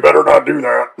 "Hey, you better not do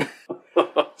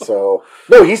that." So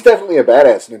no, he's definitely a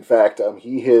badass, and in fact,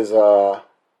 he has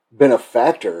been a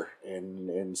factor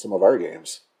in some of our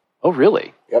games. Oh,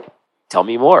 really? Yep, Tell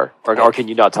me more. Or can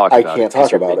you not talk I about can't it? 'cause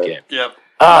talk you're about it. mid-game? Yep.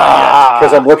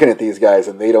 because I'm looking at these guys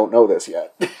and they don't know this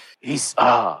yet. He's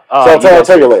I'll guys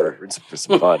tell you are later. for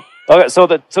some fun. Okay, so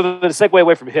the segue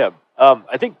away from him.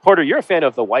 I think Porter, you're a fan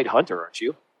of the White Hunter, aren't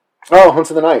you? Oh, Hunts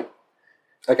of the Night.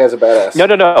 That guy's a badass.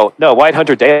 No. White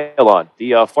Hunter Daylon,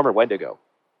 the former Wendigo.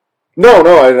 No,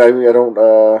 I don't.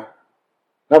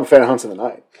 Not a fan of Hunts of the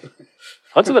Night.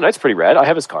 Hunts of the Night's pretty rad. I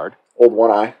have his card. Old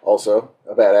One Eye, also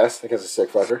a badass. That guy's a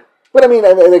sick fucker. But I mean,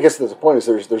 I guess there's a point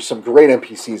is there's some great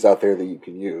NPCs out there that you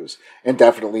can use and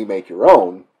definitely make your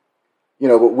own.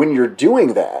 But when you're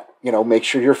doing that, make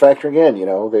sure you're factoring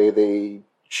in. They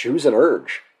choose an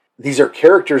urge. These are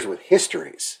characters with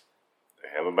histories, They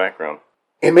have a background.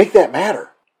 and make that matter.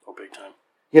 Oh, big time.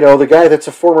 The guy that's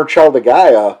a former child of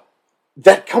Gaia,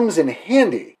 that comes in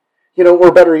handy.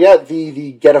 Or better yet,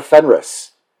 the Geta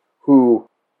Fenris, who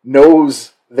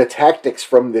knows the tactics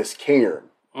from this cairn.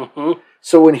 Mm-hmm.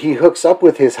 So when he hooks up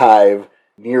with his hive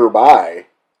nearby,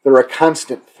 they're a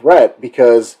constant threat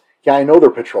because, I know their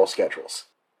patrol schedules.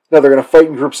 Now, they're going to fight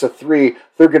in groups of 3.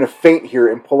 They're going to feint here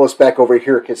and pull us back over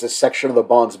here because this section of the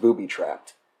bond's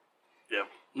booby-trapped. Yep.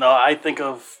 No, I think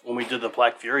of when we did the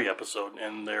Black Fury episode,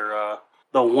 and they're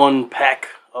the one pack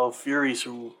of Furies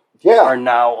who are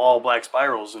now all Black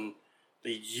Spirals, and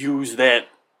they use that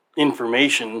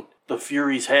information the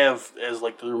Furies have as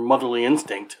like their motherly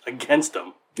instinct against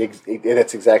them.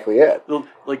 That's exactly it.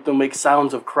 They'll make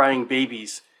sounds of crying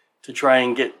babies to try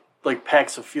and get like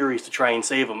packs of Furies to try and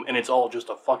save them, and it's all just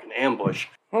a fucking ambush.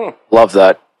 Love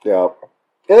that. Yeah.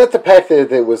 And that's a pack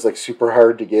that was like super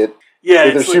hard to get. Yeah,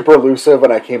 They're super elusive,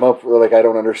 and I came up with, I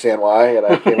don't understand why, and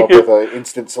I came up with an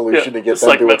instant solution to get it's them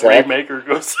like to the attack. Remaker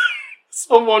goes,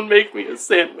 "Someone make me a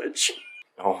sandwich."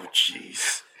 Oh,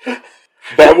 jeez.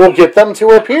 That will get them to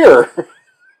appear.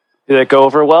 Did it go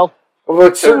over well? Well,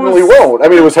 it certainly won't. I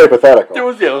mean, it was hypothetical. It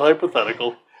was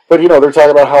hypothetical. But, they're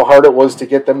talking about how hard it was to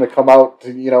get them to come out, to,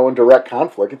 in direct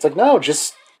conflict. It's like, no,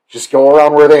 just go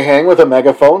around where they hang with a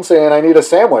megaphone saying, "I need a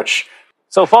sandwich."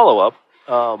 So follow up.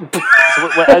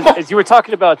 As you were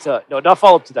talking about, not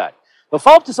follow up to that, but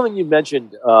follow up to something you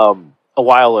mentioned a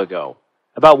while ago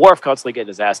about Worf constantly getting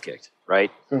his ass kicked,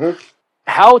 right? Mm-hmm.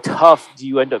 How tough do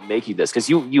you end up making this? Because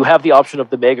you have the option of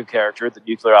the Mega character, the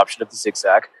nuclear option of the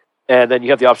Zigzag, and then you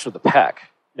have the option of the pack.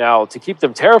 Now, to keep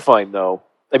them terrifying, though,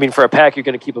 I mean, for a pack, you're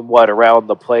going to keep them, around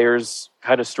the player's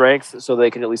kind of strength so they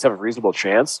can at least have a reasonable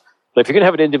chance. But if you're going to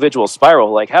have an individual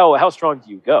spiral, like, how strong do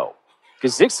you go?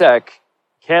 Because Zigzag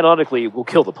canonically will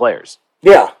kill the players.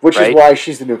 Yeah, which Right? is why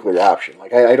she's the nuclear option.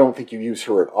 Like, I don't think you use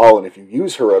her at all, and if you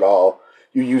use her at all,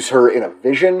 you use her in a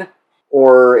vision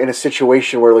or in a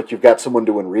situation where, like, you've got someone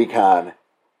doing recon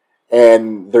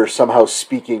and they're somehow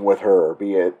speaking with her,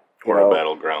 be it, Or a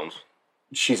battlegrounds.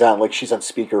 she's on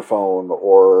speakerphone,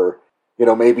 or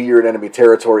maybe you're in enemy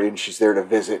territory and she's there to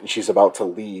visit and she's about to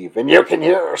leave and you can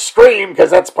hear her scream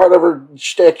because that's part of her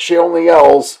shtick. She only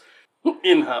yells.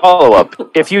 In-house. Follow up.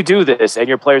 If you do this and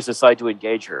your players decide to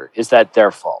engage her, is that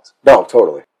their fault? No,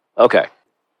 totally. Okay.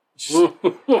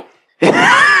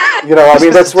 I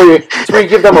mean, that's where you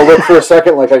give them a look for a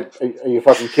second, like, are you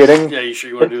fucking kidding? Yeah, you sure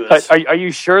you want to do this? Are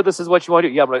you sure this is what you want to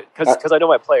do? Yeah, because I know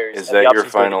my players. Is that your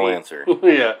final answer?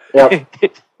 Yeah. Yeah.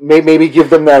 Maybe give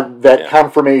them that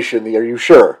confirmation. Are you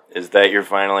sure? Is that your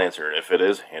final answer? And if it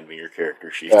is, hand me your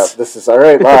character sheets. Yeah, this is all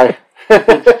right. Bye.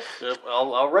 Yep,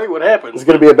 I'll write what happens. It's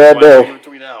going to be a bad day. Give it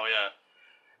to me now, yeah.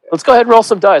 Let's go ahead and roll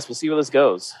some dice. We'll see where this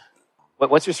goes.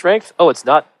 What's your strength? Oh, it's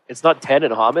not 10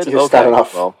 in Hamid? It's not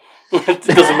enough. Well. It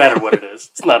doesn't matter what it is.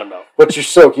 It's not enough. What's your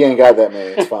soak? You ain't got that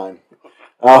many. It's fine.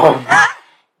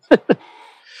 But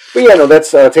yeah, no,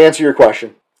 that's to answer your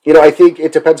question. I think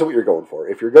it depends on what you're going for.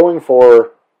 If you're going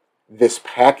for this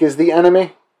pack is the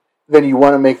enemy, then you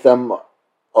want to make them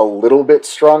a little bit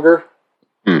stronger.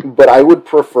 But I would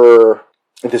prefer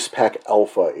this pack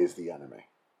alpha is the enemy.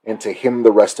 And to him,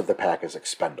 the rest of the pack is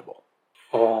expendable.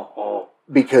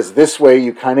 Because this way,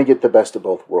 you kind of get the best of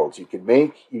both worlds. You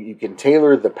can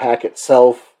tailor the pack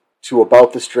itself to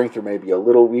about the strength, or maybe a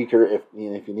little weaker if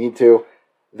you need to,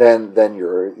 than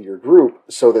your group,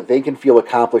 so that they can feel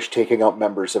accomplished taking out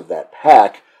members of that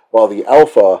pack, while the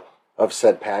alpha of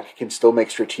said pack can still make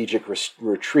strategic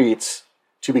retreats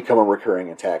to become a recurring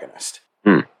antagonist.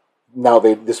 Now,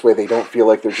 this way they don't feel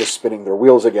like they're just spinning their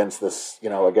wheels against this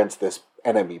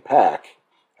enemy pack.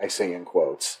 I say in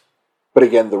quotes. But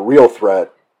again, the real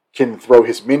threat can throw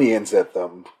his minions at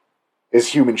them as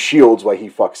human shields while he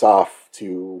fucks off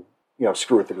to,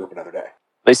 screw with the group another day.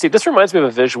 You see, this reminds me of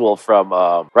a visual from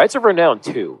Rights of Renown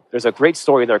 2. There's a great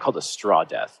story there called The Straw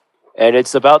Death. And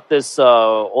it's about this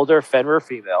older Fenrir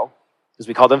female, because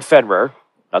we call them Fenrir,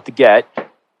 not the Get.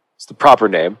 It's the proper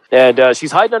name. And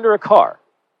she's hiding under a car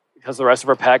because the rest of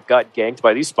her pack got ganked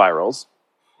by these spirals.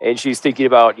 And she's thinking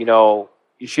about,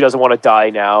 she doesn't want to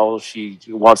die now. She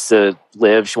wants to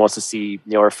live. She wants to see,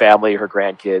 her family, her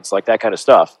grandkids, like that kind of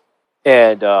stuff.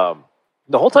 And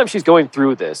the whole time she's going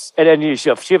through this, and then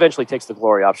she eventually takes the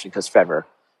glory option because Fenrir.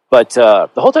 But the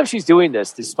whole time she's doing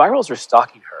this, the spirals are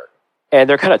stalking her. And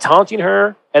they're kind of taunting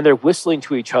her, and they're whistling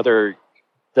to each other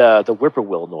the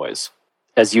whippoorwill noise,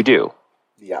 as you do.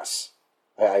 Yes.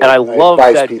 I love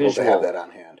advise that people visual. to have that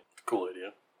on hand. Cool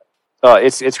idea.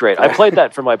 It's great. I played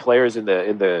that for my players in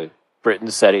the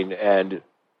Britain setting, and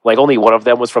only one of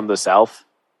them was from the South,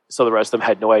 so the rest of them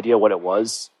had no idea what it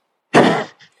was.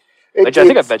 Which I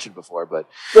think I've mentioned before, but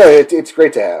yeah, it's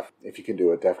great to have. If you can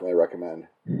do it, definitely recommend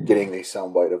getting the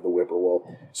soundbite of the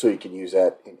whippoorwill so you can use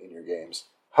that in your games.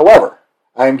 However,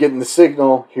 I am getting the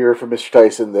signal here from Mr.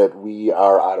 Tyson that we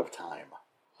are out of time.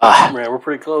 Yeah, we're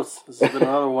pretty close. This has been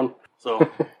another one.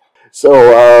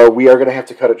 So we are going to have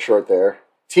to cut it short there.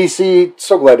 TC,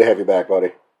 so glad to have you back,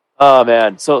 buddy. Oh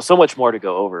man, so much more to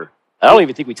go over. I don't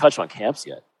even think we touched on camps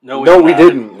yet. No, we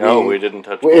didn't. We didn't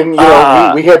touch on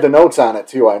And we had the notes on it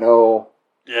too. I know.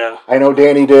 Yeah. I know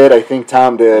Danny did. I think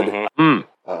Tom did. Mm-hmm.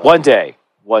 One day.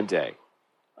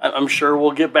 I'm sure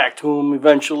we'll get back to him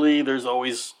eventually. There's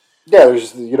always... Yeah,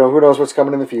 there's, who knows what's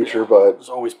coming in the future, but... There's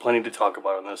always plenty to talk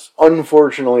about in this.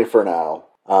 Unfortunately for now,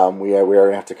 we are going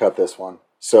to have to cut this one.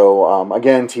 So,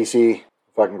 again, TC,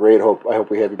 fucking great. I hope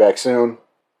we have you back soon.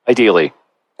 Ideally.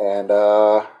 And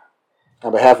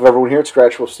on behalf of everyone here at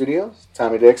Scratch Wolf Studios,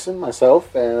 Tommy Dixon,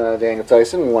 myself, and Daniel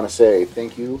Tyson, we want to say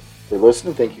thank you for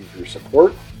listening. Thank you for your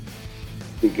support.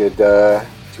 Be good to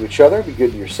each other. Be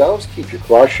good to yourselves. Keep your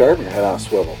claws sharp and your head on a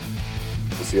swivel.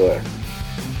 We'll see you later.